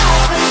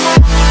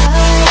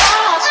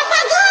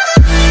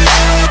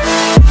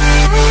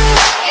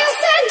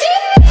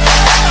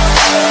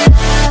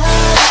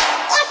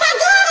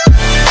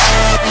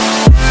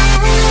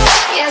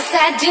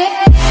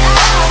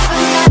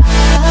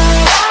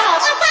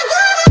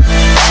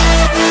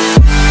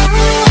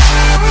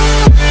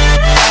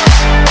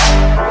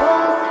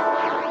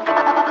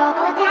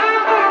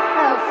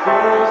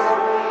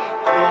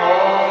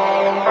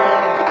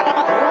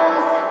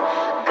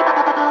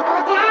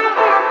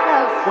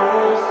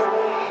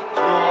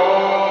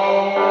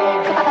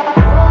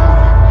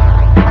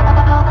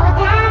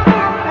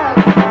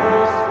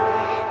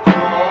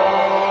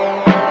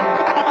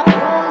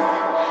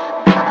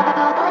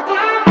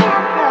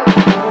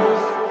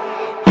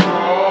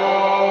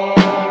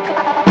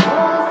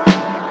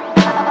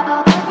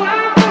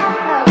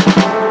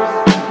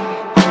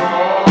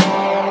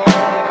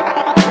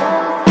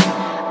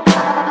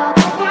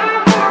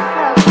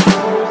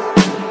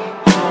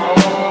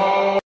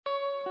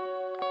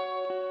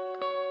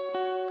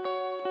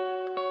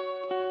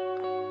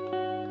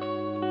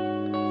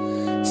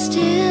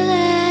 Still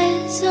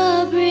as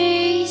a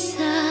breeze,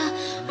 a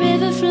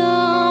river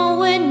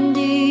flowing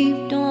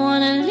deep. Don't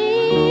wanna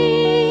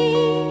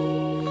leave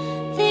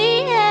the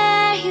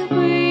air you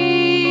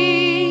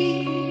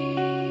breathe.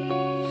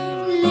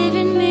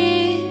 Living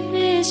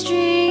vivid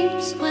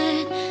dreams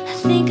when I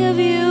think of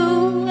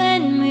you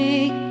and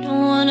me.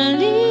 Don't wanna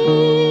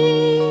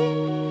leave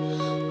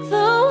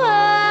the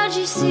world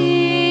you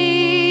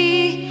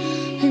see,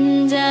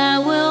 and I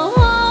will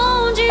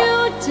hold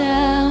you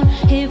down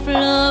if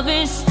love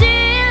is still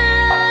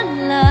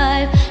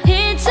alive.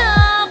 It's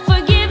all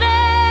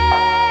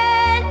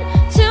forgiven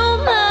to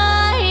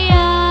my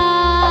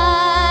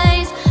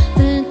eyes.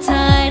 The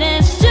tide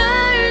has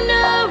turned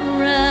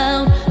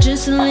around.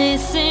 Just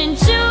listen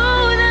to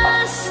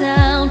the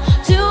sound.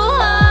 Two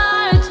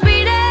hearts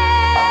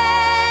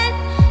beating,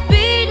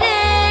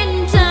 beating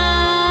time.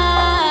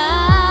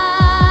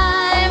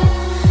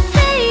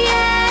 Hey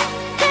yeah,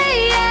 hey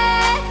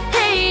yeah,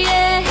 hey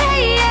yeah,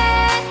 hey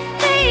yeah,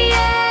 hey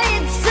yeah.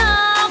 It's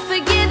all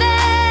forgiven.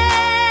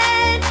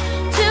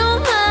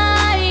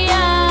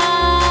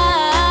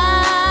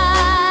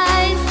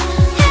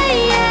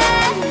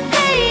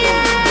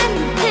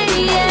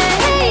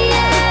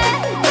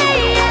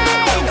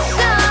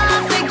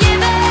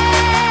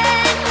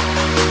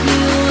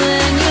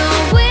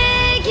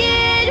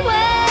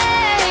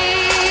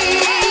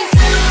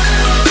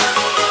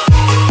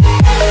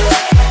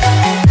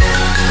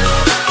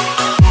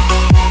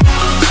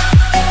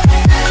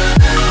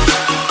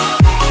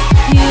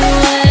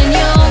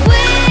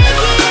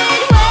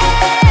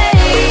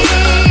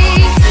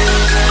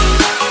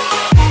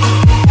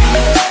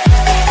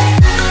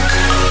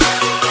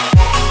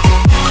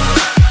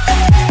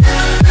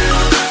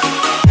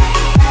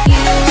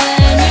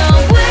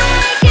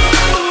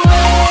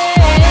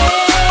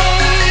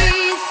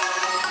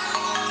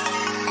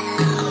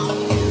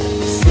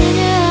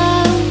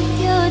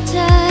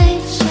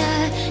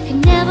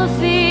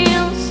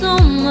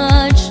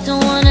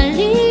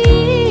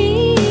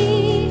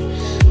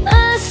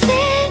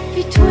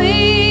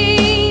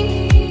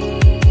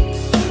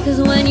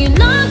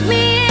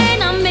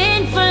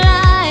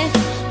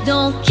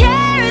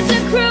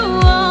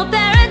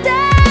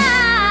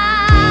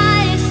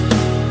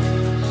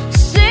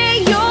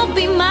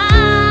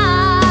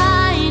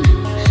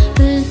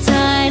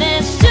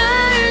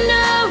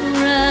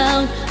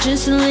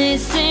 Just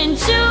listen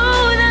to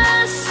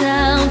the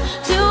sound